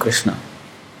name of Krishna.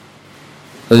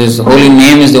 So this holy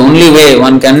name is the only way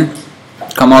one can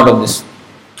come out of this.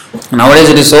 Nowadays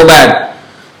it is so bad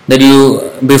that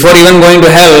before even going to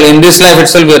hell, in this life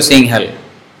itself you are seeing hell.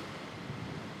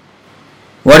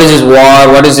 What is this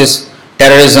war? What is this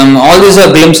terrorism? All these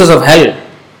are glimpses of hell.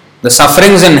 The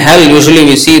sufferings in hell, usually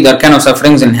we see that kind of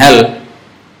sufferings in hell,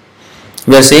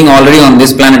 we are seeing already on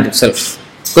this planet itself.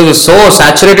 Because we are so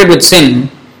saturated with sin,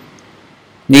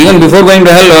 even before going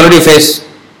to hell, we already face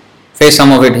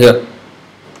some of it here.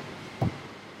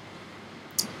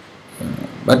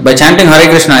 But by chanting Hare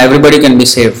Krishna, everybody can be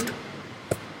saved.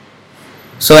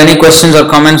 So any questions or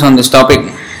comments on this topic?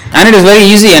 And it is very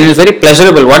easy and it is very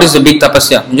pleasurable. What is the big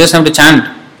tapasya? You just have to chant.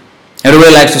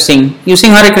 Everybody likes to sing. You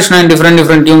sing Hare Krishna in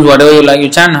different tunes, whatever you like. You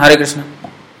chant Hare Krishna.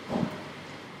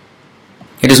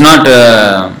 It is not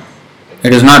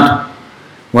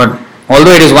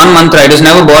although it is one mantra, it is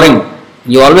never boring.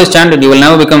 You always chant it, you will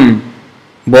never become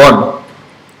bored.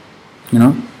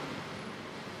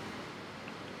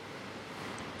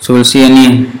 So we'll see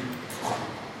any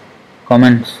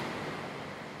comments.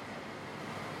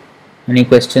 Any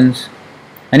questions?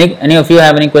 Any of you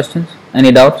have any questions?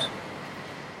 Any doubts?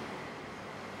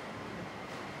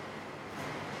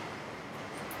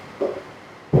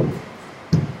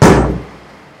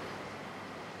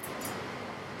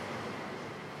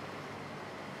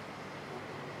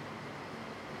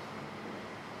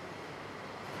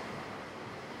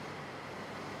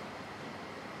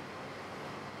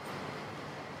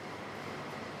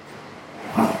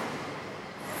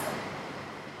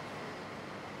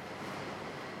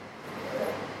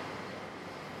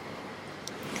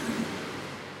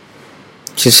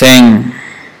 She's saying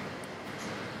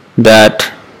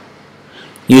that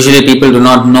usually people do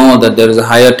not know that there is a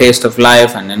higher taste of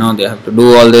life and they have to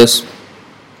do all this,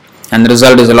 and the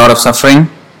result is a lot of suffering.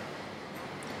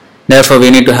 Therefore we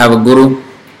need to have a guru.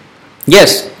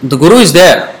 Yes, the guru is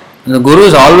there. The Guru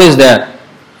is always there.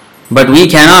 But we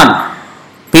cannot.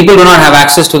 People do not have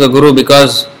access to the Guru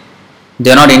because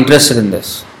they are not interested in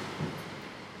this.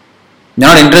 They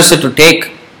are not interested to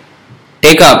take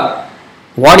up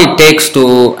what it takes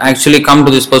to actually come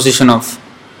to this position of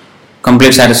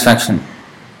complete satisfaction.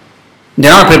 They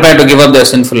are not prepared to give up their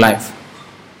sinful life.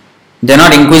 They are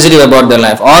not inquisitive about their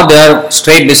life, or they are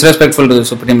straight disrespectful to the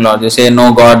Supreme Lord. They say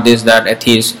no God, this, that,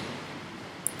 atheist.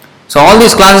 So all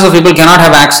these classes of people cannot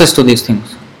have access to these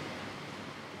things.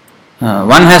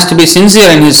 One has to be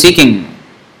sincere in his seeking.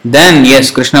 Then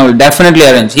yes, Krishna will definitely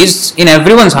arrange. He is in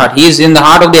everyone's heart. He is in the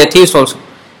heart of the atheist also.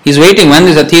 He is waiting when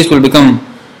this atheist will become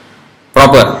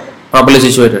properly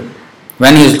situated.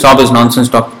 When he will stop his nonsense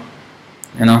talk.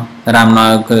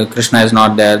 That Krishna is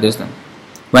not there, this, that.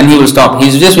 When he will stop, he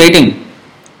is just waiting.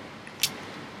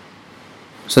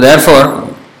 So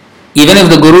therefore, even if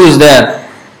the Guru is there,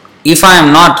 if I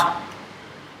am not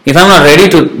ready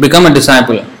to become a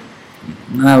disciple,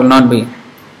 I will not be.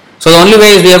 So the only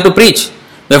way is we have to preach.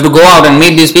 We have to go out and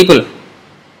meet these people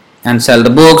and sell the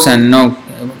books and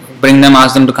bring them,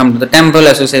 ask them to come to the temple,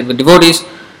 associate with devotees.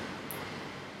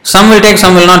 Some will take,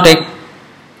 some will not take.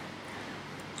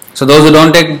 So those who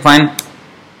don't take, fine.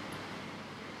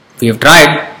 We have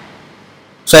tried.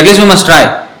 So at least we must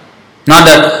try. Not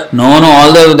that, no,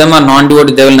 all of them are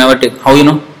non-devotees, they will never take. How you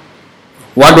know?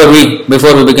 What were we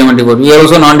before we became a devotee? We were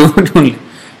also non-devotee only.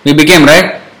 We became,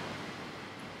 right?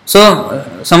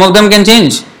 So some of them can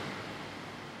change.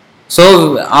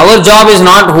 So our job is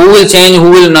not who will change,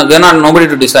 who will not. We are not nobody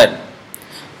to decide.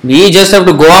 We just have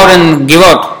to go out and give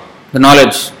out the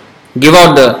knowledge, give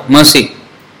out the mercy.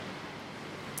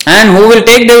 And who will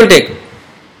take, they will take.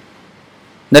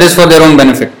 That is for their own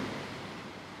benefit.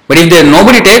 But if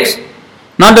nobody takes,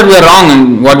 not that we are wrong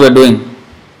in what we are doing.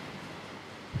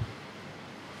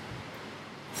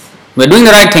 We are doing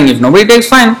the right thing. If nobody takes,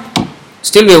 fine.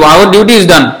 Still, our duty is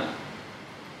done.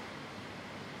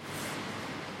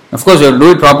 Of course, we have to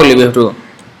do it properly. We have to.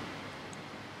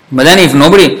 But then, if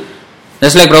nobody,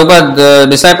 just like Prabhupada, the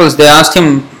disciples, they asked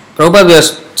him, Prabhupada, we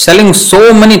are selling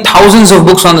so many thousands of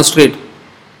books on the street,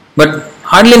 but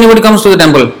hardly anybody comes to the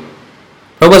temple.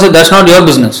 Prabhupada said, that's not your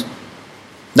business.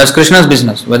 That's Krishna's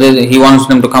business, whether he wants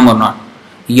them to come or not.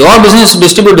 Your business is to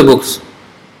distribute the books.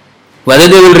 Whether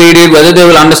they will read it, whether they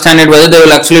will understand it, whether they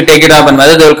will actually take it up, and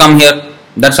whether they will come here,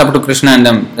 that's up to Krishna and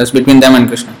them. That's between them and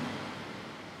Krishna.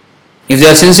 If they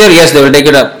are sincere, yes, they will take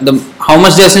it up. How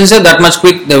much they are sincere, that much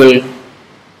quick they will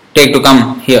take to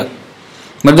come here.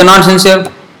 But they are not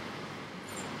sincere.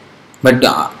 But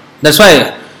that's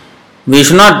why we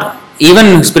should not,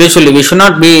 even spiritually, we should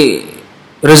not be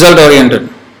result oriented.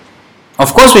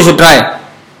 Of course we should try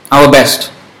our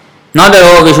best. Not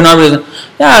that, we should not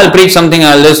be, I'll preach something,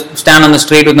 I'll just stand on the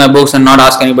street with my books and not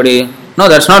ask anybody. No,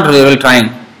 that's not real trying.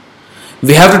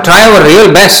 We have to try our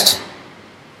real best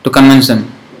to convince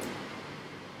them.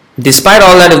 Despite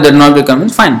all that, if they do not be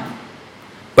convinced, fine.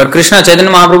 But Krishna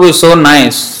Chaitanya Mahaprabhu is so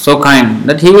nice, so kind,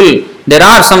 that there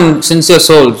are some sincere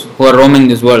souls who are roaming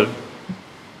this world,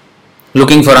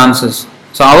 looking for answers.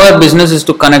 So our business is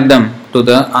to connect them to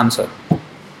the answer.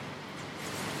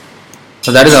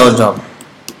 So that is our job.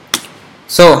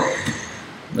 So,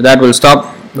 with that we'll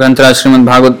stop. Grantaraj Srimad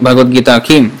Bhagavad Gita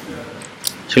ki,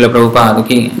 Srila Prabhupada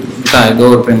ki, Jai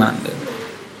Gaur Premanand.